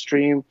most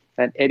extreme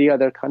than any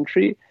other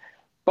country.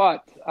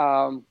 But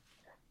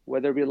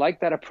whether we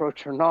like that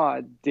approach or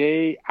not,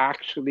 they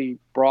actually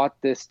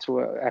brought this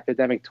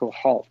epidemic to a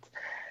halt.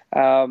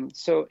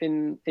 So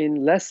in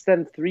less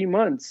than 3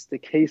 months, the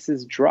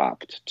cases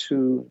dropped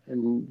to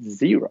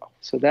 0.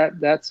 So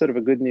that's sort of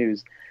a good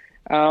news.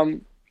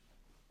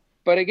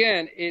 But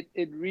again,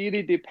 it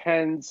really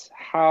depends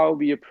how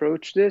we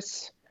approach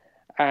this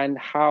and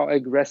how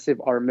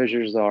aggressive our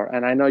measures are.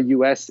 And I know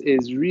U.S.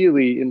 is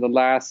really, in the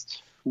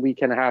last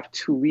week and a half,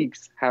 2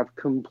 weeks, have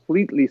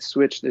completely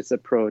switched its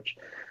approach.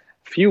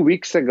 few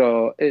weeks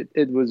ago,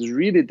 it was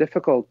really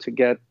difficult to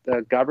get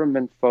the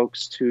government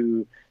folks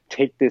to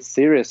take this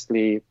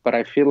seriously. But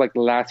I feel like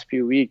the last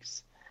few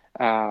weeks,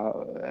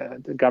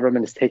 the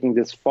government is taking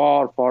this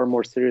far, far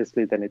more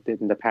seriously than it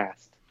did in the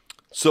past.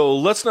 So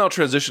let's now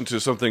transition to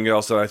something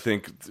else that I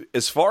think,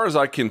 as far as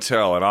I can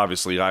tell, and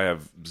obviously I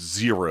have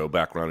zero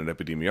background in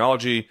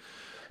epidemiology,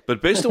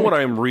 but based on what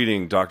I am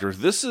reading, Doctor,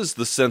 this is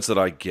the sense that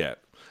I get.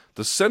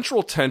 The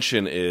central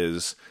tension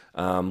is,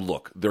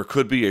 look, there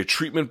could be a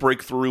treatment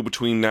breakthrough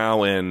between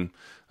now and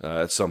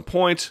at some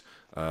point.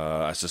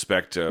 I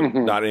suspect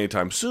not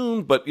anytime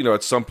soon, but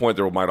at some point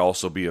there might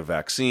also be a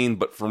vaccine.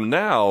 But from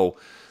now,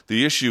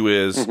 the issue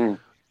is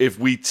if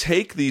we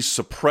take these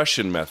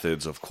suppression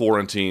methods of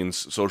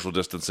quarantines, social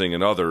distancing,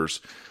 and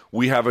others,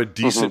 we have a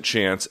decent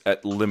chance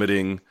at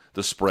limiting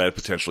the spread,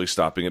 potentially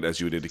stopping it, as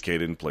you had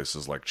indicated, in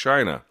places like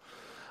China.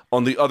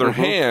 On the other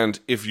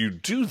hand, if you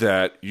do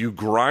that, you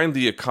grind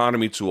the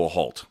economy to a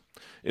halt,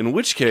 in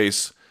which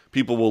case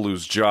people will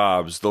lose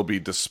jobs, there'll be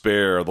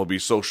despair, there'll be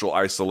social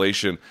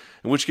isolation,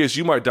 in which case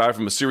you might die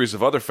from a series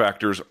of other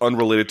factors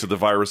unrelated to the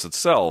virus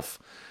itself.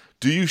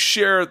 Do you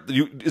share,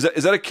 is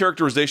that a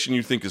characterization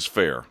you think is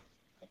fair?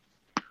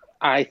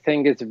 I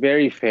think it's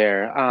very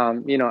fair.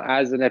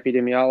 As an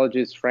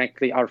epidemiologist,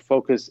 frankly, our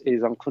focus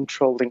is on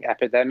controlling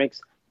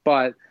epidemics,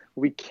 but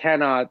we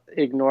cannot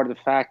ignore the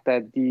fact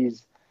that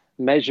these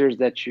measures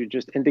that you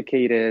just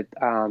indicated,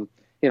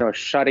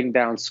 shutting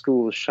down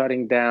schools,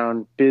 shutting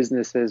down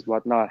businesses,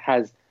 whatnot,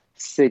 has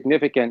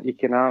significant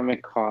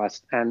economic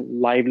cost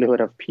and livelihood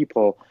of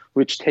people,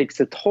 which takes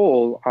a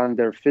toll on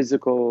their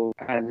physical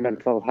and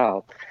mental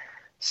health.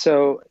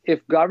 So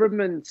if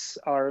governments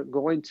are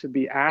going to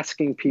be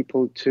asking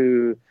people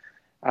to,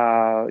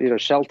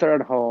 shelter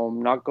at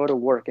home, not go to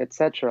work,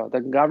 etc.,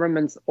 the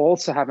governments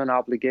also have an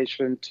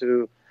obligation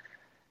to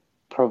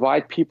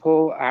provide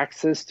people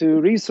access to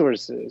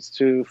resources,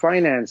 to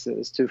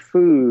finances, to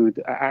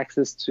food,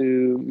 access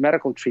to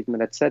medical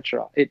treatment,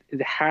 etc. It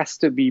has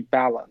to be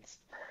balanced.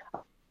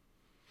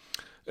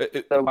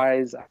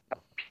 Otherwise,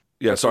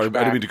 yeah. Sorry, I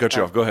didn't mean to cut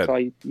you off. Go ahead. So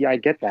I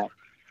get that.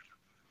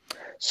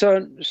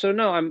 So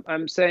no,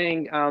 I'm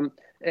saying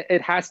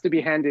it has to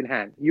be hand in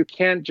hand. You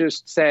can't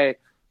just say,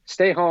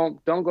 stay home,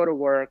 don't go to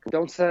work,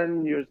 don't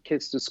send your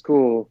kids to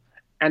school,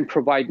 and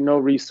provide no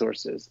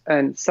resources.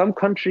 And some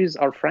countries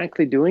are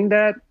frankly doing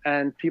that,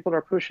 and people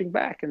are pushing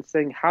back and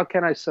saying, how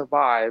can I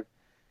survive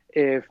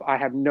if I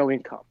have no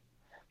income?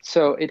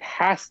 So it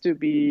has to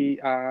be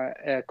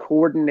a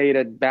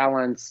coordinated,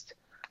 balanced,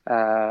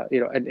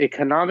 an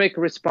economic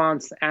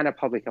response and a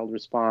public health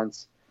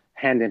response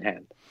hand in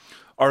hand.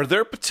 Are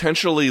there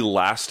potentially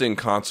lasting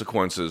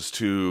consequences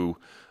to,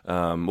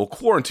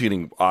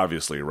 quarantining,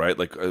 obviously, right?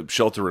 Like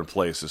shelter in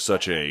place is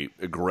such a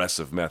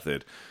aggressive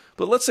method.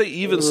 But let's say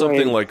even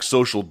something like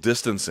social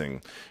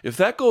distancing, if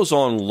that goes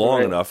on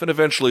long enough and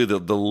eventually the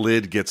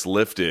lid gets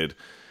lifted,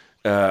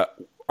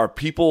 are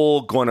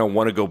people going to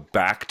want to go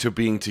back to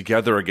being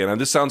together again?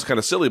 And this sounds kind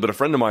of silly, but a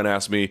friend of mine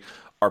asked me,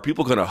 are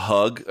people going to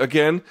hug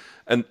again?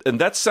 And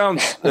that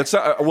sounds, it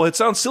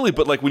sounds silly,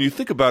 but like when you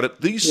think about it,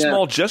 these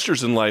small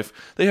gestures in life,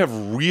 they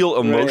have real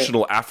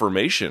emotional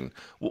affirmation.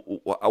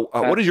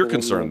 What is your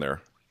concern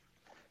there?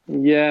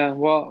 Yeah,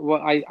 well,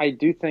 I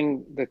do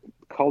think the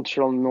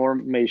cultural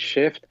norm may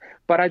shift,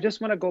 but I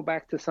just want to go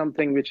back to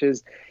something which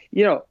is,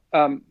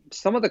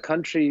 some of the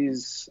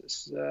countries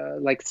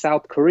like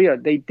South Korea,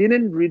 they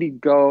didn't really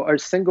go, or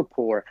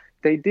Singapore,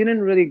 they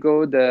didn't really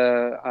go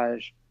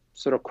the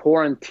sort of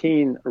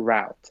quarantine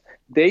route.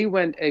 They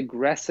went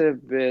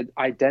aggressive with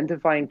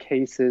identifying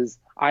cases,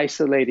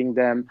 isolating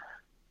them,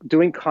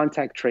 doing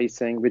contact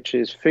tracing, which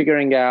is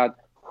figuring out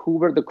who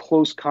were the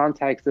close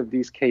contacts of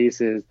these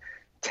cases,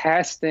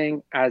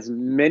 testing as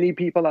many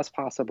people as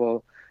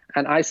possible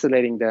and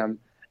isolating them.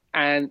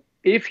 And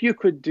if you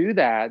could do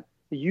that,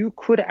 you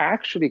could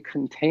actually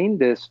contain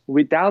this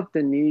without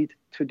the need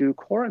to do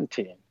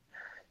quarantine.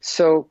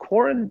 So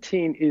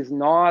quarantine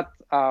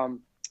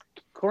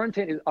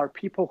are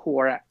people who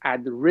are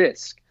at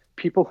risk,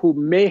 people who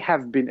may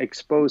have been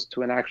exposed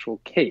to an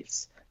actual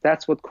case.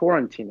 That's what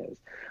quarantine is.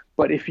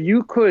 But if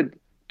you could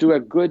do a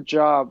good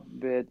job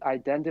with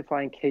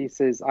identifying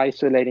cases,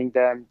 isolating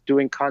them,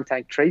 doing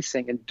contact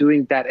tracing, and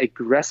doing that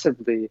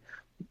aggressively,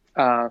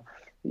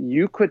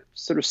 you could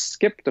sort of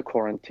skip the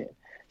quarantine.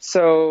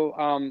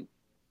 So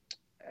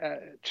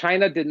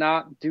China did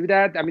not do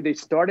that. I mean, they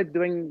started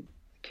doing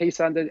case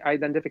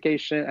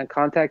identification and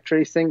contact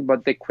tracing,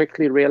 but they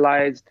quickly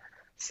realized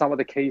some of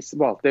the cases,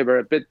 they were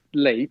a bit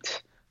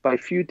late by a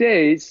few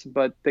days,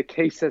 but the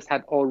cases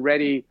had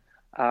already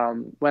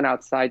went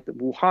outside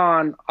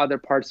Wuhan, other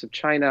parts of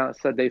China.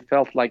 So they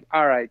felt like,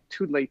 all right,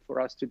 too late for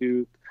us to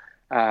do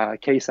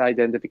case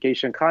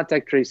identification,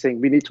 contact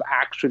tracing. We need to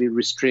actually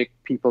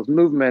restrict people's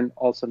movement,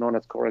 also known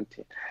as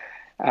quarantine.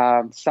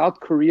 South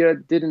Korea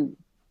didn't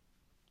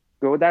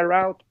go that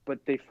route,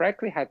 but they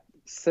frankly had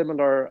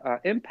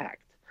similar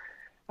impact.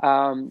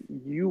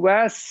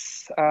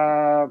 US,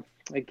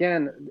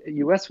 again, the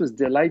US was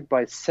delayed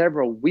by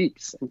several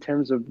weeks in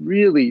terms of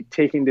really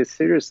taking this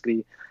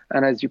seriously.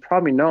 And as you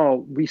probably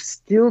know, we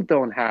still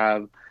don't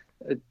have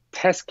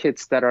test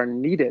kits that are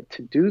needed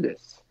to do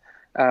this.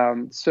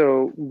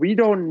 So we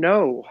don't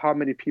know how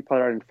many people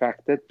are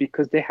infected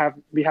because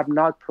we have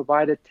not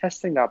provided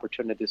testing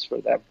opportunities for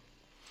them.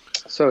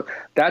 So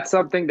that's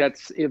something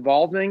that's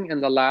evolving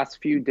in the last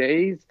few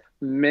days.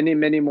 Many,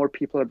 many more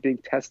people are being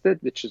tested,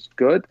 which is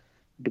good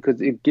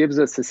because it gives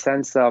us a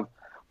sense of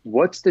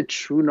what's the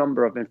true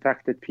number of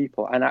infected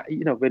people. And,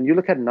 when you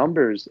look at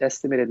numbers,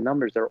 estimated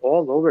numbers, they're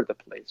all over the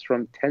place,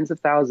 from tens of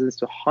thousands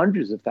to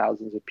hundreds of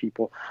thousands of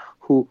people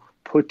who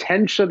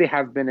potentially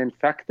have been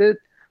infected.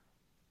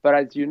 But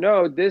as you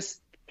know, this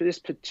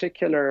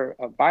particular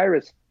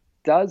virus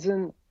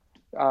doesn't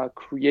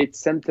create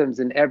symptoms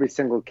in every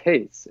single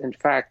case. In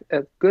fact,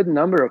 a good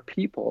number of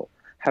people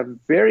have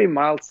very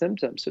mild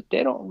symptoms, so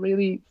they don't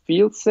really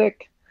feel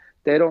sick.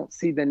 They don't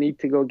see the need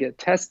to go get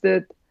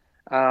tested.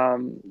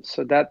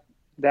 So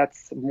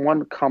that's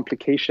one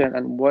complication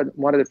and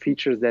one of the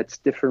features that's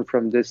different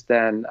from this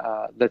than,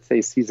 let's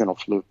say, seasonal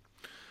flu.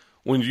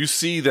 When you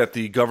see that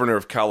the governor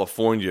of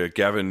California,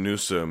 Gavin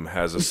Newsom,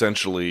 has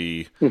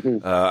essentially,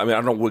 I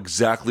don't know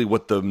exactly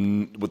what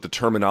the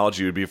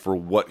terminology would be for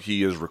what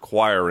he is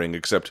requiring,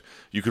 except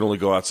you can only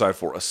go outside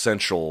for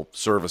essential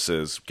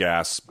services,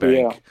 gas,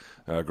 bank,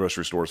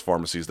 grocery stores,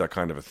 pharmacies, that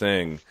kind of a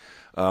thing.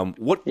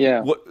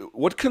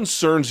 What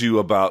concerns you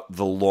about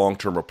the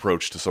long-term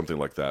approach to something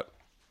like that?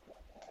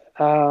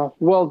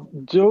 Well,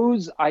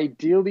 those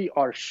ideally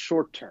are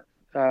short-term,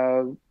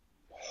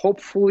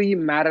 hopefully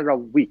matter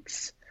of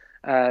weeks.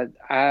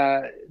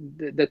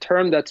 The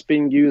term that's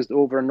being used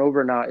over and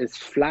over now is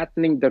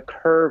flattening the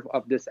curve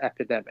of this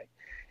epidemic.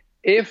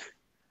 If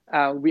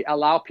we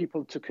allow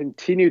people to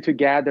continue to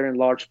gather in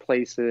large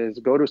places,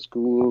 go to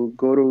school,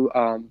 go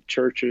to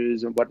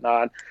churches and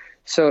whatnot,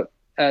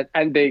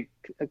 and they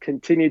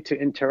continue to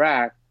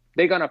interact,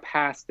 they're going to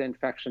pass the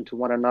infection to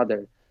one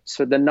another.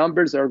 So the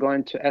numbers are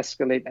going to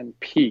escalate and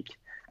peak,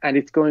 and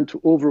it's going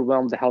to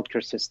overwhelm the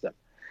healthcare system.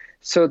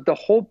 So the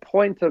whole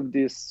point of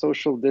this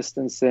social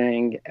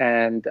distancing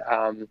and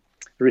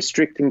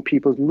restricting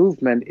people's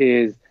movement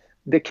is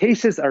the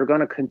cases are going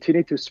to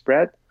continue to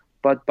spread,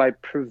 but by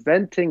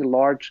preventing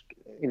large,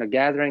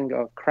 gathering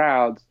of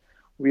crowds,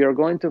 we are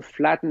going to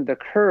flatten the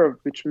curve,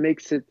 which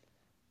makes it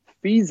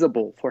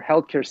feasible for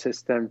healthcare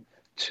system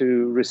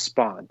to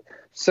respond.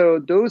 So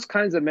those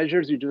kinds of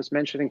measures you just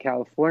mentioned in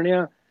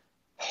California,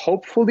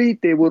 hopefully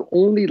they will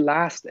only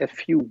last a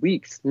few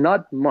weeks,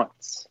 not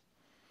months.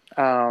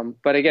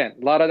 But again,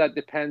 a lot of that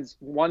depends.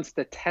 Once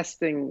the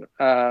testing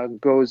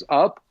goes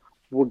up,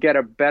 we'll get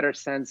a better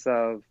sense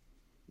of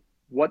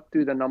what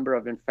do the number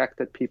of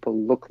infected people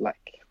look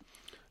like.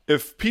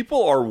 If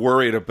people are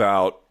worried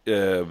about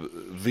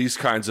these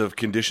kinds of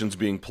conditions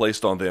being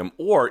placed on them,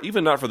 or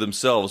even not for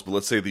themselves, but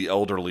let's say the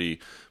elderly,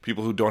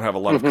 people who don't have a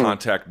lot of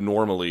contact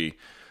normally,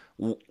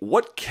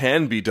 what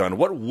can be done?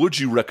 What would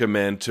you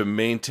recommend to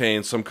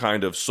maintain some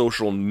kind of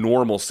social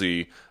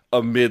normalcy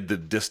amid the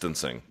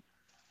distancing?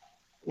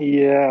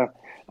 Yeah,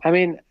 I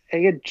mean,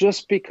 again,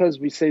 just because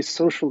we say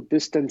social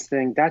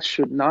distancing, that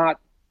should not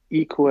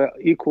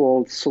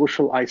equal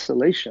social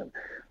isolation.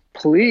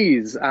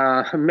 Please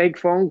make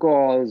phone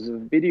calls,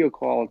 video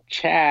call,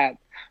 chat,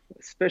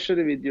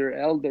 especially with your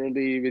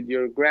elderly, with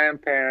your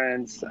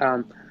grandparents.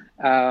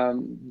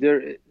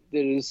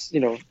 There's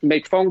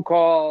make phone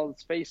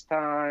calls,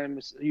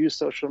 FaceTime, use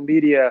social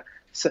media,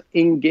 so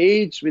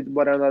engage with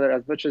one another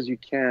as much as you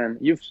can.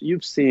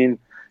 You've seen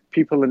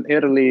people in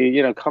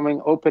Italy,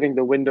 opening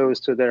the windows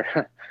to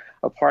their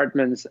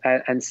apartments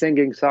and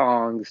singing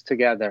songs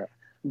together.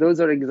 Those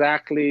are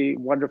exactly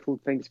wonderful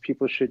things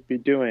people should be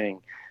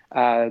doing.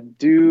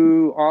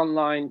 Do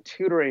online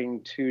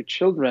tutoring to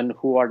children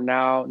who are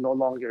now no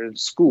longer in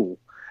school.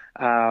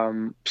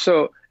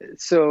 So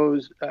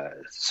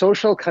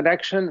social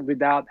connection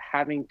without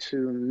having to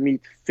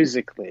meet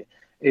physically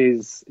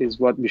is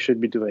what we should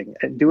be doing.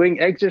 And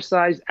doing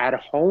exercise at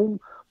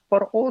home,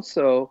 but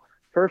also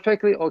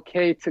perfectly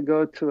okay to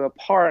go to a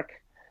park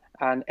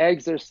and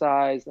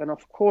exercise. And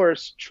of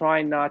course,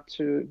 try not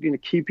to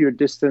keep your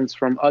distance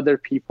from other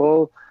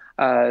people.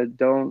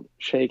 Don't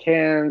shake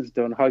hands,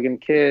 don't hug and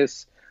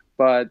kiss.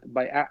 But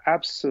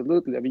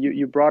absolutely, I mean,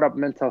 you brought up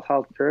mental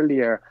health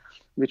earlier,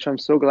 which I'm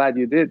so glad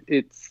you did.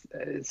 It's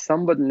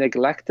somewhat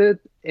neglected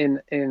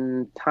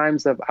in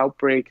times of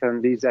outbreak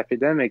and these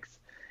epidemics.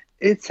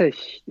 It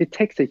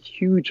takes a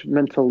huge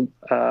mental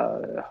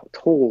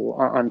toll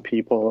on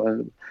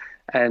people,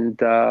 and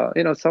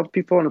some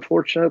people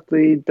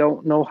unfortunately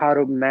don't know how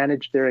to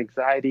manage their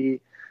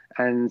anxiety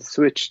and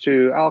switch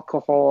to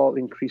alcohol,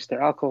 increase their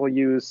alcohol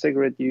use,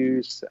 cigarette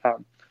use,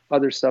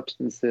 other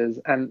substances,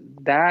 and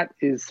that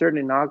is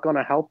certainly not going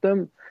to help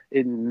them.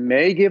 It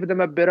may give them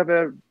a bit of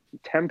a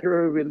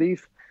temporary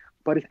relief,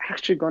 but it's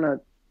actually going to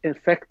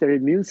infect their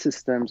immune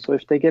system. So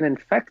if they get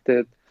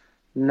infected,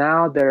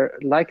 now their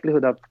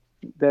likelihood of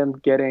them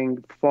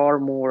getting far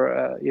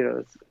more,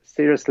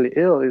 seriously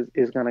ill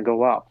is going to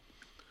go up.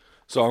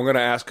 So I'm going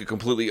to ask a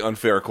completely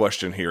unfair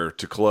question here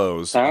to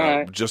close. All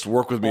right. Just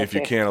work with me if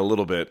you can a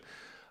little bit.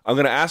 I'm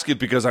going to ask it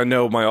because I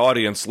know my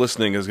audience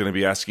listening is going to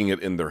be asking it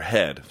in their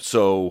head.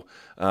 So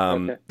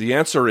the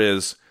answer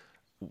is,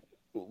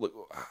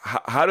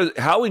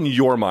 how in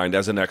your mind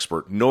as an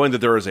expert, knowing that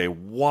there is a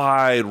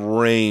wide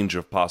range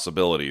of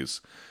possibilities,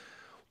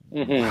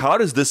 how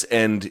does this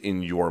end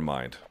in your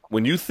mind?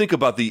 When you think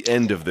about the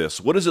end of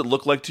this, what does it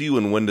look like to you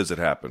and when does it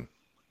happen?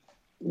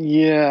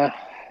 Yeah.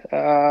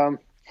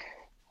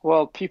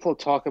 Well, people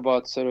talk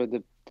about sort of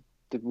the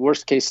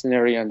worst case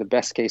scenario and the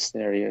best case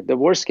scenario. The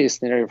worst case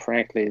scenario,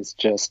 frankly, is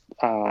just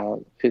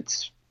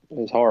it's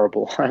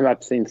horrible.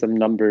 I've seen some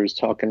numbers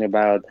talking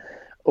about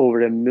over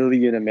 1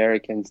 million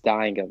Americans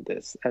dying of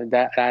this, and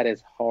that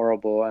is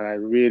horrible. And I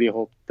really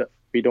hope that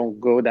we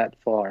don't go that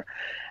far.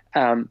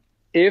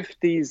 If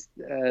these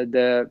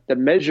the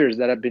measures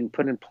that have been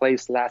put in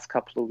place last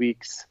couple of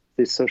weeks,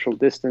 this social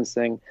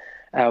distancing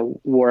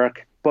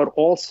work. But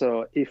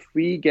also, if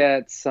we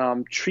get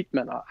some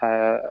treatments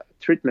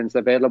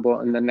available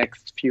in the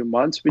next few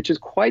months, which is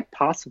quite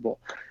possible,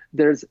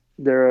 there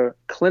are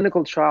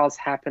clinical trials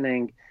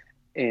happening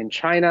in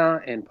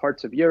China, in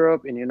parts of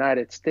Europe, in the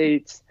United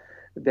States.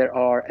 There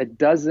are a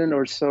dozen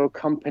or so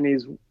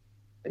companies,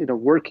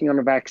 working on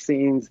the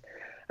vaccines.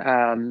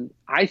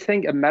 I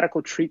think a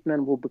medical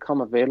treatment will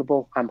become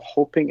available. I'm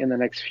hoping in the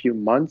next few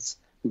months.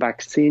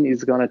 Vaccine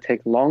is going to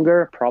take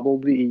longer,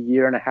 probably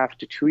 1.5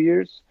 to 2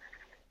 years.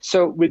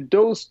 So with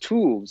those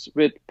tools,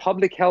 with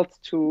public health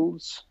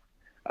tools,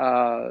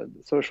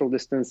 social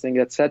distancing,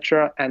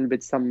 etc., and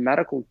with some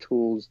medical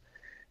tools,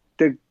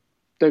 the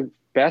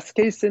best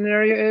case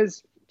scenario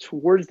is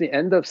towards the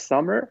end of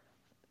summer,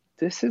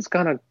 this is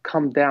going to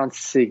come down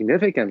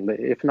significantly,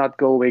 if not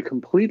go away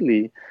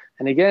completely.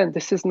 And again,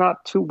 this is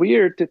not too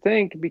weird to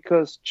think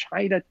because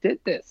China did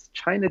this.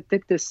 China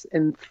did this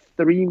in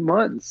 3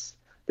 months.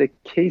 The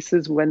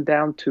cases went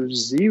down to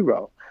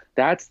 0.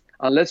 That's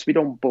unless we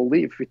don't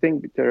believe, we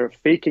think they're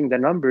faking the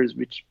numbers,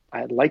 which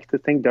I'd like to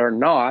think they're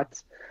not.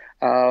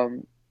 By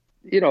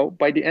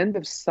the end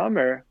of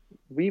summer,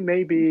 we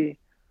may be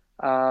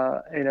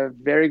in a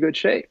very good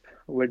shape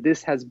where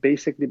this has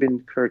basically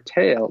been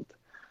curtailed.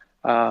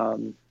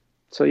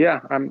 So yeah,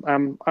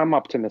 I'm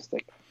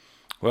optimistic.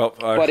 Well,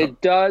 but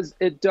it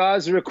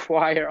does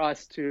require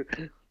us to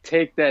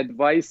take the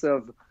advice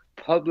of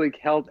public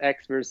health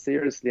experts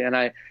seriously, and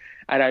I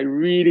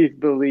really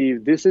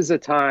believe this is a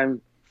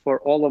time for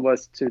all of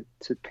us to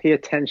pay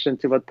attention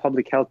to what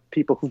public health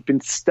people who've been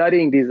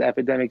studying these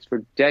epidemics for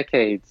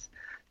decades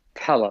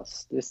tell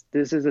us.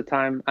 This is a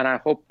time, and I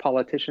hope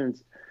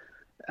politicians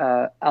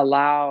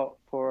allow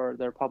for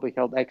their public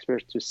health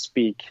experts to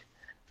speak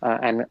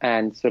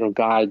and sort of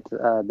guide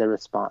the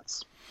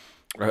response.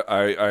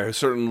 I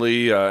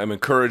certainly am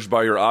encouraged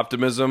by your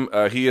optimism.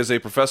 He is a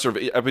professor of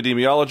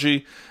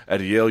epidemiology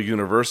at Yale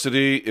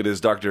University. It is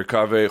Dr.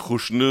 Kaveh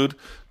Khoshnood.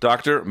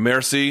 Doctor,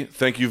 merci.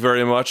 Thank you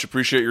very much.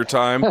 Appreciate your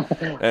time.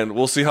 And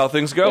we'll see how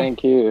things go.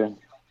 Thank you.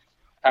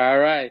 All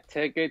right.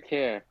 Take good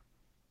care.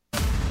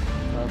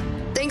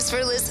 Thanks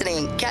for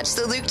listening. Catch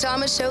the Luke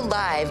Thomas Show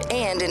live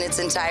and in its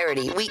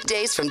entirety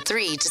weekdays from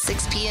 3 to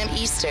 6 p.m.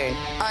 Eastern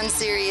on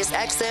Sirius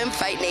XM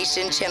Fight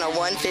Nation Channel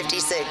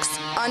 156.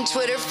 On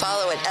Twitter,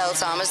 follow at L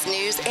Thomas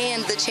News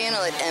and the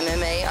channel at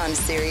MMA on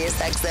Sirius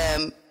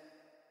XM.